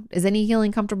comfortable? No. Is any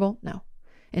healing comfortable? No.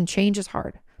 And change is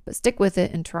hard. but stick with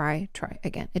it and try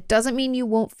again. It doesn't mean you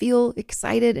won't feel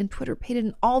excited and Twitter pated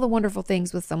and all the wonderful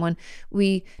things with someone.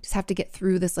 We just have to get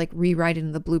through this like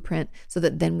rewriting the blueprint so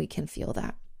that then we can feel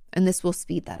that. And this will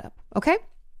speed that up. Okay.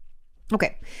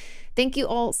 Thank you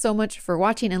all so much for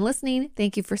watching and listening.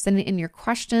 Thank you for sending in your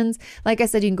questions. Like I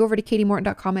said, you can go over to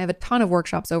katiemorton.com. I have a ton of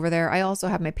workshops over there. I also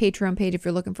have my Patreon page if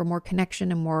you're looking for more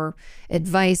connection and more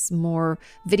advice, more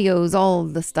videos, all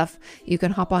of the stuff. You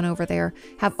can hop on over there.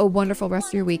 Have a wonderful rest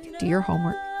of your week. Do your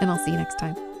homework, and I'll see you next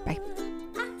time. Bye.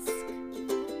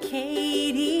 Ask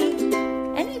Katie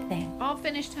anything. All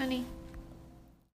finished, honey.